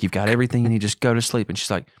fine. Like you've got everything you need. Just go to sleep. And she's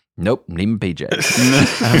like, nope, need my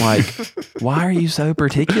PJs. And I'm like, why are you so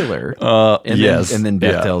particular? And then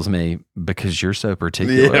Beth tells me, because you're so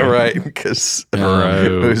particular. Yeah, right. Because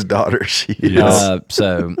whose daughter she is.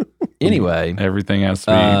 So anyway. Everything has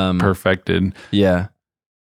to be perfected. Yeah.